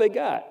close they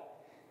got.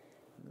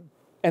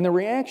 And the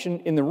reaction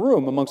in the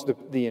room amongst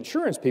the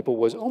insurance people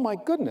was, oh my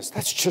goodness,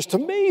 that's just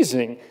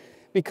amazing.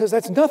 because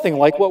that's nothing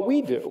like what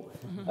we do.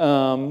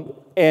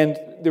 And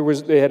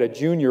they had a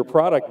junior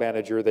product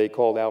manager they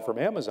called out from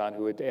Amazon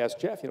who had asked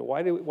Jeff,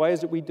 why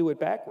is it we do it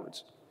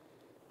backwards?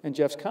 And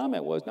Jeff's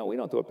comment was, no, we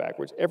don't do it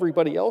backwards.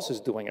 Everybody else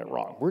is doing it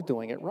wrong. We're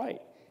doing it right.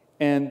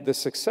 And the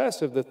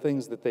success of the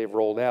things that they've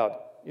rolled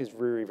out is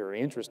very, very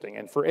interesting.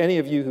 And for any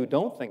of you who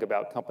don't think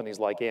about companies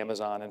like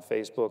Amazon and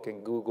Facebook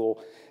and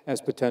Google as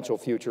potential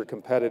future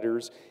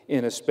competitors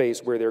in a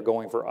space where they're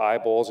going for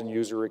eyeballs and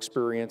user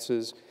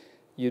experiences,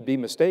 you'd be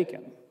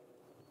mistaken.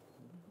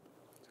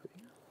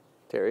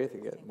 Terry, if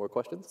you get more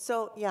questions?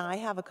 So, yeah, I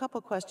have a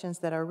couple questions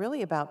that are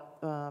really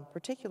about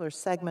particular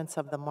segments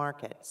of the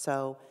market.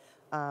 So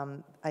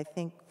I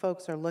think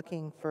folks are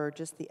looking for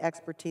just the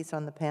expertise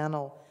on the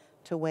panel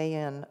to weigh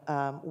in.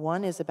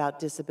 One is about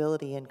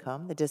disability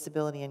income, the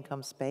disability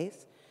income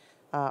space.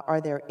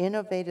 Are there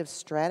innovative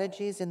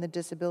strategies in the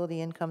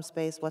disability income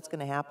space? What's going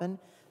to happen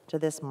to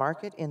this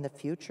market in the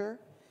future?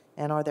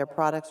 And are there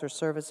products or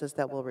services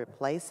that will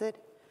replace it?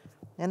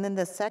 And then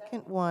the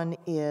second one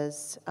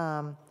is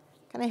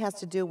kind of has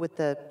to do with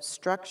the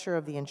structure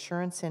of the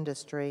insurance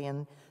industry.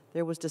 And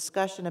there was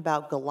discussion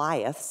about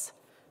Goliaths.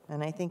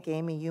 And I think,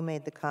 Amy, you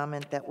made the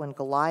comment that when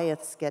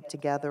Goliaths get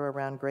together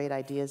around great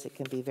ideas, it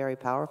can be very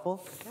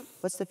powerful. Yep.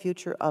 What's the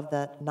future of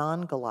the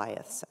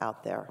non-Goliaths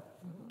out there,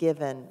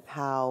 given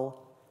how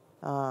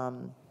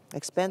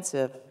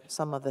expensive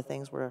some of the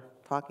things we're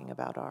talking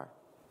about are?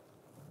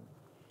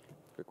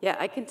 Yeah,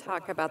 I can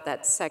talk about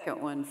that second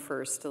one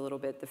first a little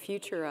bit, the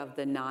future of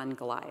the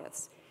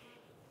non-Goliaths.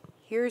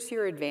 Here's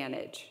your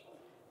advantage.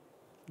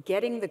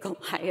 Getting the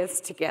Goliaths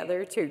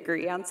together to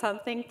agree on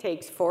something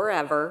takes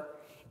forever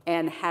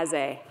and has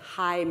a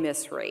high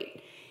miss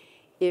rate.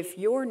 If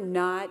you're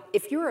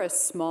a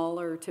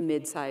smaller to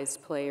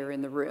mid-sized player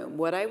in the room,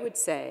 what I would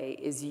say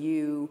is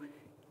you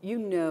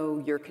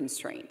know your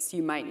constraints.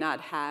 You might not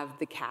have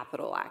the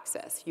capital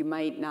access. You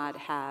might not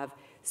have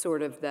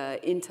sort of the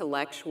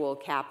intellectual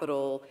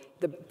capital,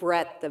 the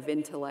breadth of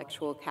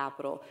intellectual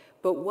capital.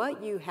 But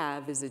what you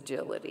have is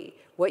agility.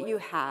 What you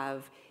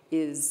have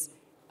is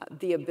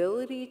the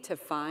ability to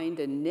find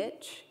a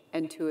niche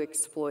and to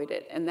exploit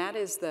it. And that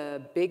is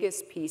the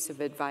biggest piece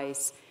of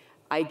advice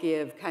I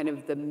give kind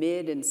of the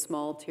mid and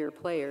small tier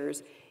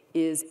players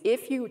is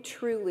if you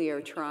truly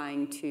are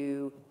trying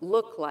to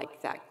look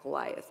like that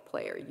Goliath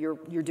player,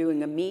 you're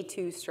doing a Me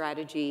Too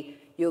strategy,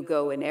 you'll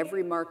go in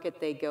every market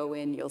they go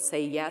in, you'll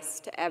say yes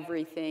to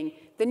everything,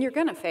 then you're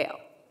gonna fail.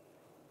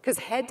 Because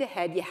head to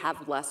head, you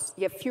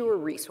have fewer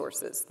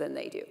resources than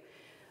they do.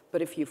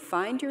 But if you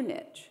find your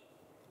niche,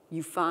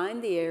 you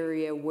find the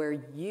area where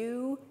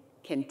you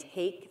can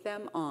take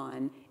them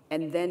on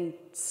and then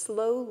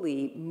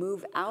slowly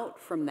move out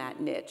from that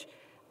niche,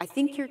 I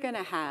think you're going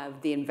to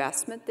have the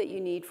investment that you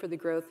need for the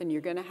growth, and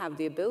you're going to have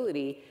the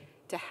ability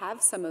to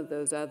have some of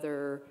those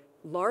other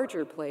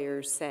larger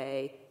players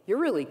say, you're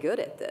really good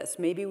at this.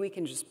 Maybe we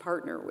can just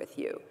partner with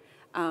you.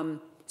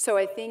 So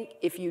I think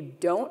if you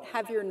don't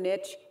have your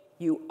niche,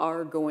 you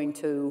are going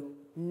to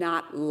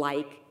not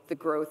like the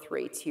growth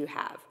rates you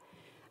have.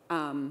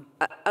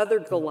 Other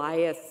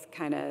Goliath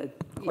kind of...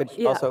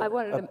 Yeah, also, I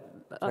wanted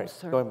to...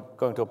 sorry.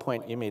 Going to a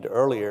point you made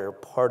earlier,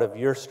 part of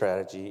your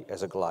strategy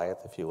as a Goliath,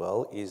 if you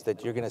will, is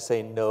that you're going to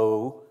say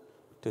no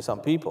to some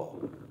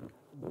people.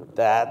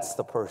 That's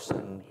the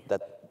person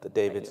that the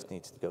Davids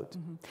needs to go to.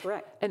 Mm-hmm.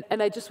 Correct.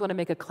 And I just want to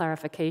make a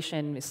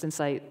clarification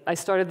since I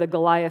started the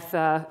Goliath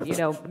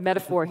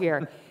metaphor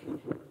here.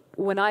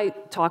 When I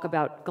talk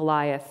about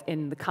Goliath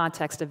in the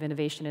context of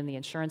innovation in the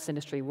insurance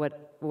industry,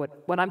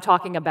 what I'm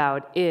talking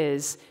about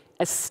is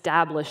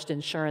established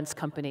insurance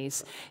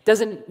companies.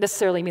 Doesn't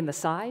necessarily mean the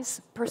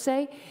size, per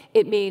se.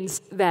 It means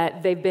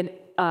that they've been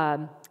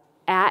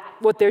at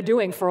what they're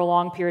doing for a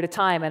long period of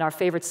time. And our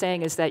favorite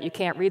saying is that you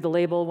can't read the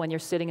label when you're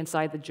sitting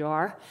inside the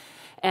jar.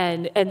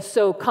 And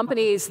so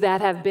companies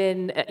that have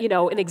been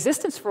in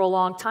existence for a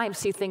long time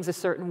see things a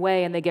certain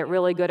way, and they get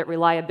really good at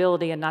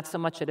reliability and not so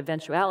much at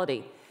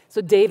eventuality. So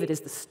David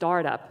is the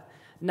startup,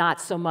 not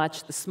so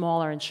much the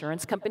smaller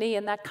insurance company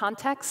in that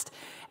context.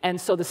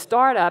 And so the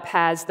startup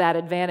has that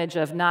advantage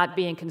of not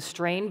being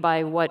constrained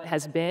by what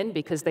has been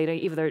because they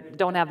either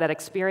don't have that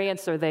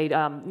experience or they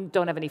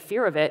don't have any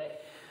fear of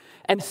it.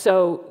 And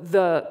so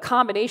the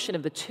combination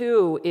of the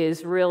two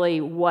is really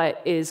what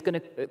is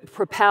going to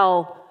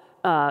propel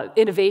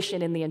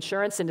innovation in the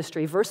insurance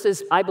industry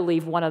versus, I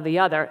believe, one or the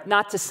other.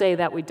 Not to say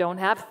that we don't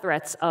have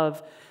threats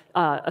of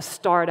a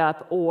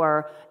startup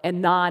or a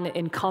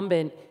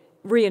non-incumbent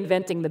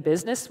reinventing the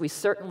business. We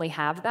certainly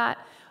have that.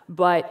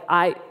 But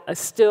I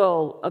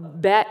still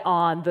bet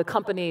on the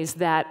companies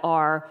that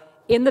are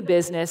in the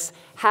business,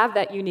 have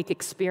that unique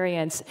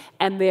experience,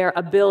 and their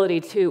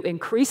ability to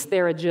increase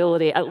their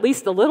agility at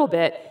least a little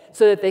bit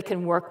so that they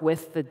can work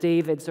with the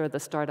Davids or the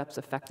startups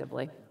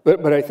effectively.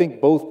 But I think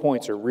both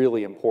points are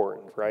really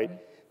important, right?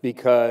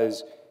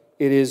 Because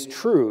it is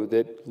true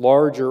that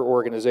larger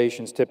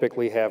organizations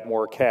typically have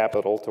more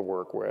capital to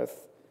work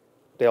with.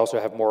 They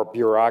also have more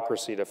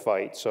bureaucracy to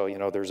fight, so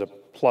there's a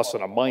plus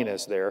and a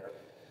minus there.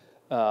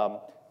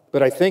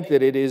 But I think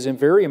that it is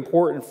very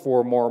important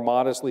for more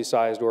modestly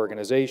sized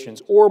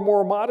organizations or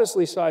more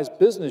modestly sized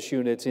business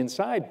units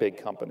inside big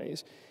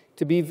companies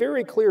to be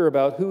very clear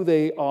about who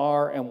they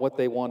are and what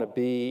they want to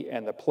be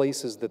and the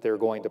places that they're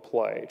going to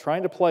play.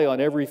 Trying to play on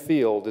every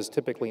field is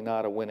typically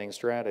not a winning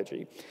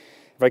strategy.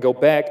 If I go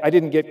back, I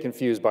didn't get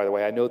confused, by the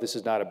way. I know this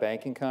is not a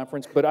banking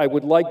conference, but I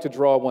would like to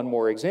draw one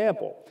more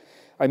example.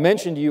 I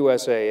mentioned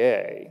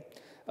USAA.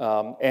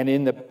 And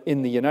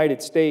in the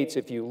United States,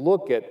 if you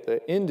look at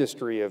the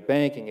industry of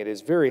banking, it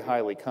is very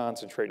highly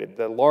concentrated.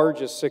 The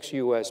largest 6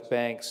 U.S.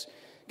 banks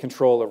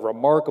control a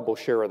remarkable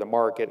share of the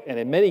market, and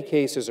in many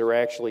cases are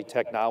actually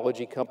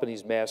technology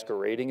companies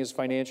masquerading as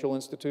financial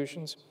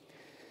institutions.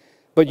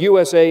 But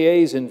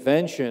USAA's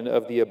invention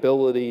of the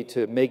ability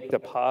to make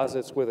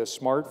deposits with a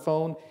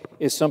smartphone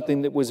is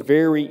something that was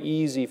very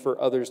easy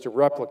for others to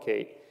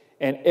replicate.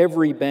 And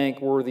every bank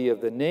worthy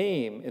of the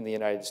name in the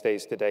United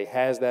States today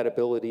has that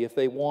ability if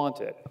they want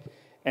it.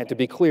 And to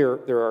be clear,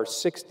 there are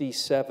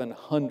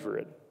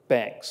 6,700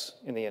 banks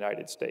in the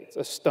United States,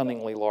 a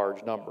stunningly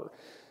large number.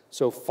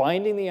 So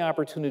finding the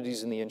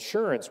opportunities in the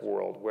insurance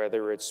world,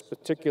 whether it's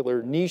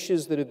particular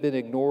niches that have been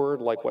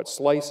ignored, like what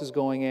Slice is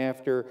going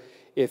after,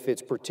 if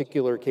it's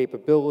particular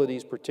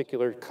capabilities,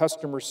 particular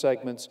customer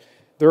segments,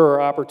 there are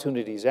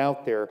opportunities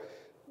out there.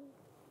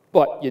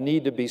 But you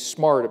need to be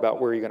smart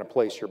about where you're going to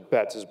place your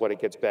bets is what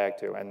it gets back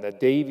to. And the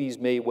Davies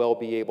may well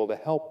be able to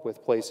help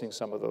with placing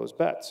some of those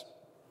bets.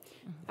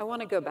 I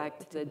want to go back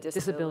to the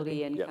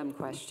disability income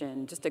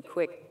question. Just a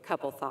quick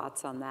couple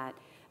thoughts on that.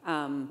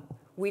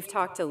 We've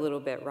talked a little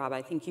bit, Rob.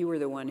 I think you were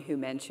the one who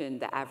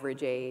mentioned the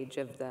average age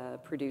of the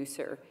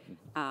producer.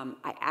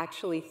 I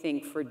actually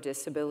think for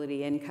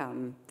disability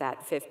income,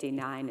 that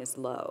 59 is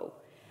low.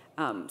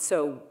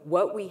 So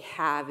what we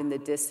have in the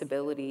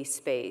disability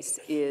space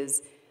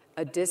is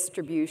a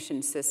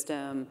distribution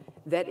system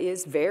that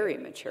is very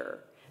mature.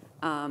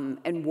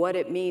 And what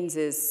it means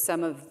is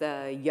some of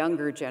the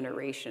younger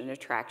generation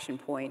attraction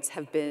points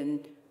have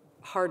been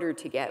harder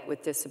to get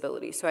with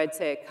disability. So I'd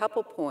say a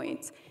couple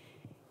points.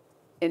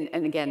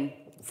 And again,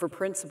 for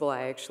principal,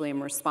 I actually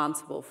am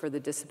responsible for the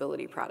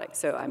disability product.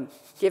 So I'm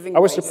giving I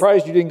was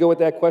surprised you didn't go with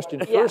that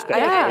question first.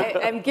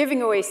 I'm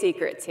giving away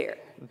secrets here.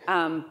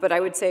 But I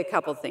would say a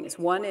couple things.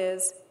 One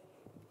is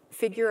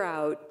figure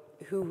out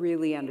who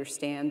really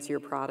understands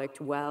your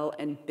product well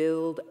and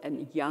build a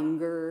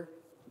younger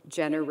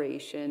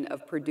generation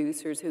of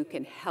producers who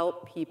can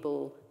help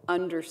people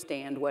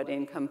understand what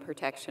income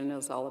protection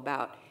is all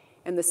about.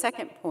 And the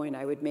second point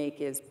I would make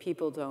is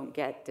people don't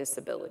get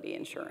disability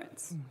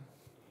insurance.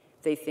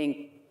 They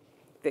think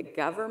the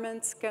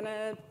government's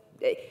gonna,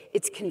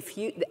 it's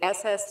confused, the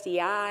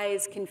SSDI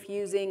is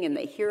confusing and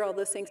they hear all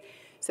those things.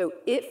 So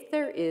if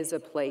there is a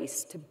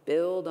place to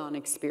build on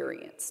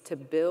experience, to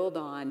build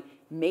on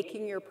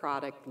making your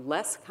product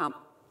less,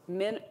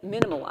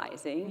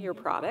 minimalizing your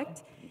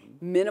product,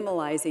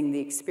 minimalizing the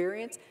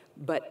experience,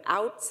 but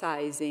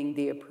outsizing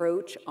the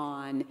approach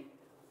on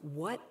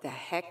what the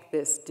heck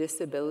this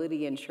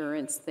disability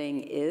insurance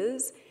thing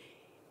is,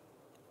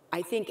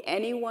 I think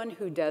anyone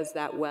who does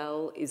that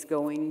well is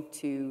going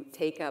to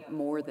take up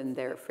more than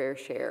their fair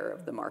share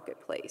of the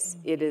marketplace.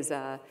 It is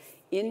an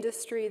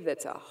industry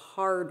that's a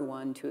hard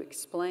one to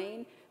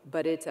explain,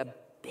 but it's a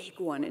big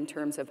one in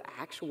terms of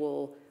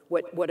actual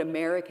what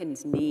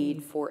Americans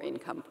need for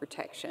income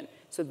protection.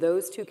 So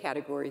those two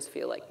categories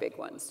feel like big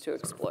ones to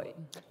exploit.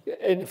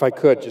 And if I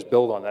could just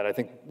build on that, I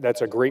think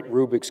that's a great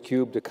Rubik's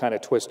Cube to kind of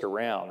twist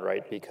around,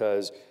 right?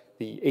 Because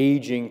the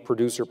aging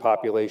producer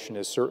population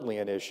is certainly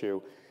an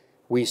issue.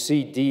 We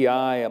see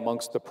DI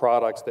amongst the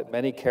products that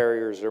many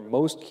carriers are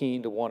most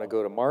keen to want to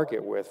go to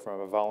market with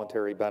from a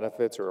voluntary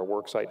benefits or a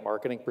worksite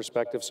marketing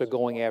perspective. So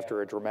going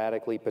after a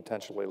dramatically,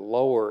 potentially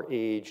lower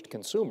aged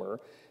consumer,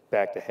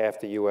 back to half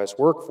the US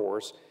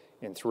workforce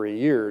in 3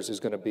 years is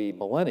going to be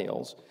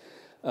millennials.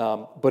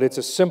 But it's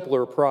a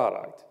simpler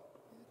product.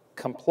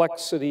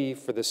 Complexity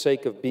for the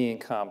sake of being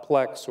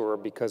complex or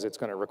because it's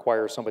going to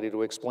require somebody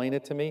to explain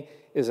it to me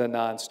is a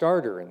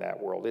non-starter in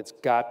that world. It's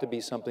got to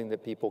be something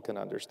that people can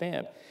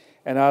understand.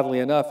 And oddly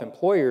enough,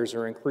 employers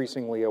are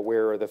increasingly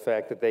aware of the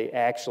fact that they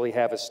actually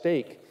have a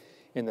stake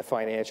in the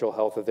financial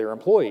health of their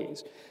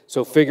employees.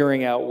 So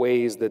figuring out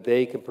ways that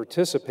they can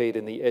participate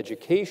in the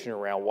education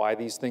around why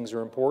these things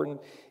are important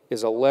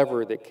is a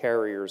lever that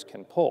carriers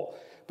can pull.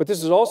 But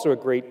this is also a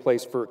great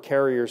place for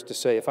carriers to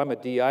say, if I'm a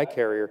DI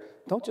carrier,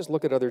 don't just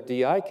look at other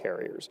DI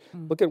carriers.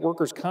 Look at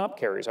workers' comp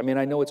carriers. I mean,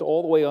 I know it's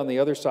all the way on the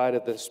other side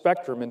of the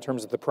spectrum in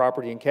terms of the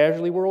property and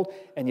casualty world,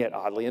 and yet,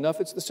 oddly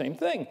enough, it's the same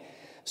thing.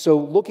 So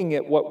looking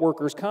at what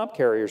workers' comp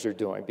carriers are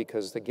doing,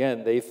 because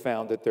again, they've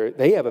found that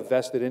they have a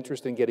vested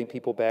interest in getting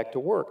people back to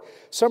work.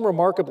 Some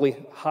remarkably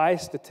high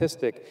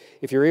statistic,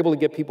 if you're able to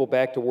get people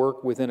back to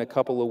work within a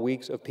couple of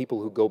weeks of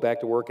people who go back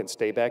to work and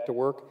stay back to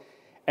work,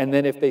 and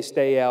then if they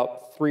stay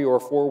out 3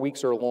 or 4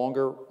 weeks or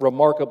longer,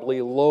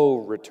 remarkably low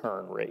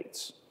return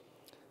rates.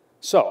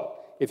 So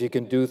if you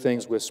can do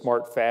things with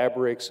smart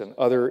fabrics and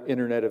other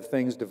Internet of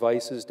Things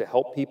devices to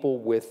help people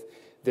with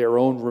their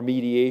own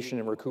remediation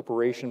and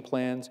recuperation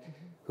plans,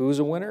 who's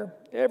a winner?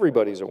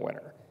 Everybody's a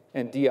winner.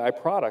 And DI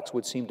products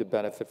would seem to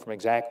benefit from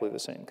exactly the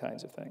same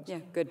kinds of things. Yeah,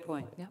 good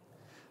point. Yeah.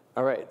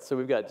 All right, so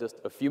we've got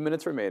just a few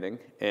minutes remaining,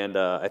 and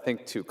I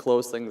think to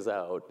close things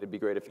out, it'd be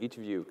great if each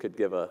of you could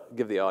give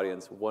the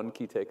audience one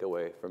key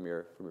takeaway from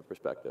your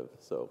perspective.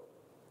 So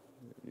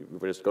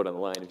we'll just go down the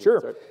line. If you Sure.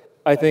 start.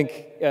 I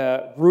think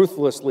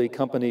ruthlessly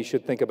companies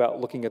should think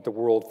about looking at the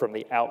world from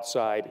the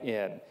outside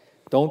in.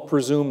 Don't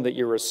presume that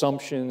your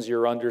assumptions,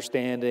 your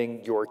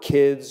understanding, your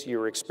kids,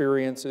 your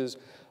experiences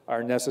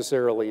are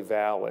necessarily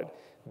valid.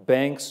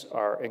 Banks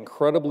are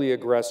incredibly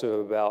aggressive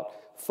about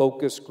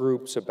focus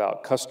groups,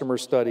 about customer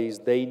studies.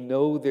 They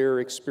know their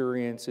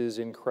experiences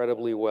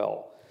incredibly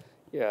well.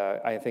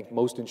 I think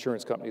most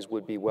insurance companies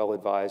would be well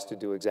advised to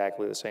do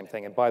exactly the same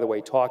thing. And by the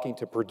way, talking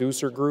to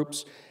producer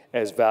groups,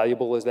 as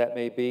valuable as that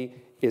may be,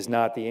 is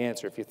not the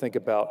answer. If you think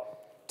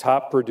about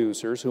top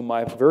producers, whom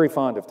I'm very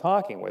fond of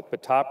talking with,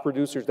 but top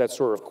producers that's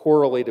sort of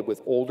correlated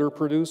with older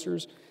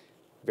producers,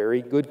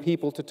 very good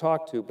people to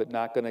talk to, but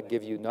not going to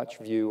give you much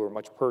view or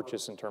much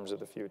purchase in terms of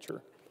the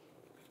future.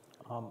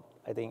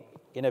 I think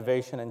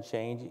innovation and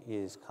change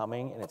is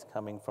coming, and it's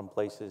coming from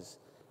places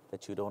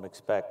that you don't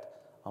expect,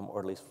 or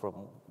at least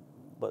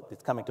but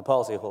it's coming to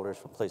policyholders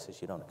from places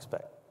you don't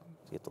expect.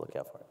 So you have to look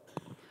out for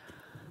it.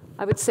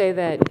 I would say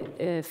that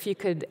if you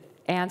could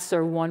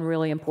answer one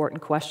really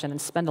important question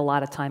and spend a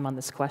lot of time on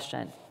this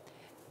question,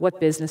 what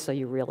business are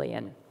you really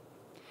in?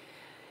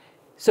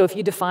 So if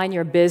you define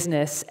your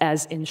business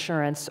as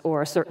insurance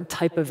or a certain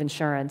type of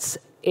insurance,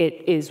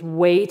 it is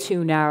way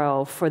too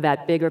narrow for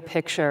that bigger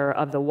picture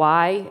of the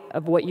why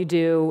of what you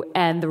do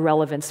and the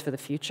relevance for the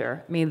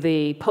future. I mean,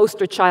 the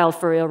poster child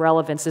for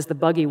irrelevance is the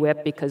buggy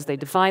whip because they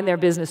defined their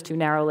business too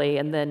narrowly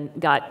and then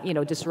got,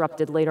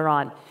 disrupted later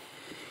on.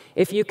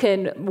 If you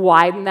can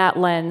widen that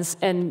lens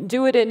and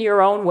do it in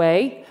your own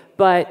way,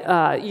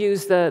 but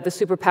use the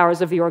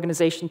superpowers of the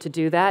organization to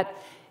do that,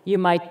 you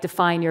might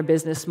define your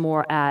business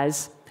more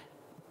as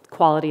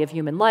quality of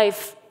human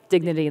life,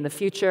 dignity in the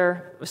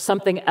future, or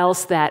something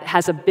else that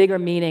has a bigger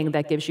meaning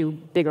that gives you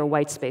bigger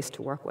white space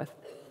to work with.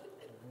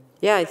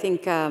 Yeah, I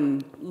think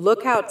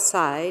look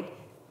outside,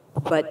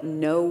 but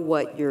know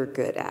what you're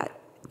good at.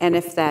 And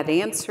if that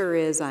answer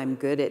is I'm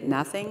good at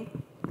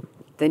nothing,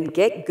 then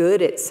get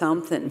good at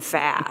something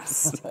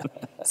fast.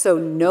 So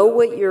know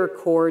what your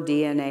core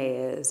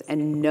DNA is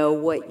and know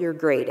what you're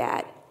great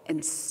at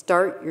and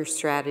start your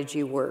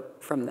strategy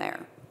work from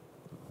there.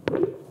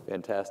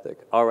 Fantastic.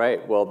 All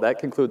right, well, that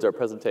concludes our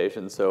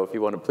presentation. So if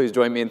you want to please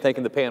join me in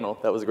thanking the panel.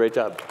 That was a great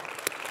job.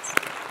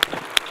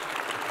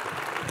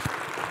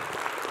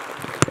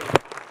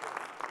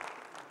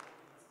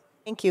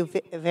 Thank you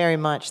very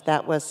much.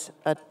 That was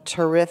a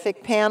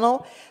terrific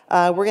panel.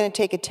 We're going to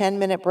take a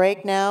 10-minute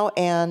break now,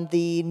 and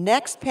the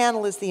next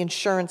panel is the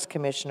Insurance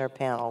Commissioner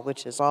panel,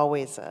 which is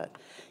always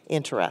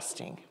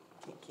interesting.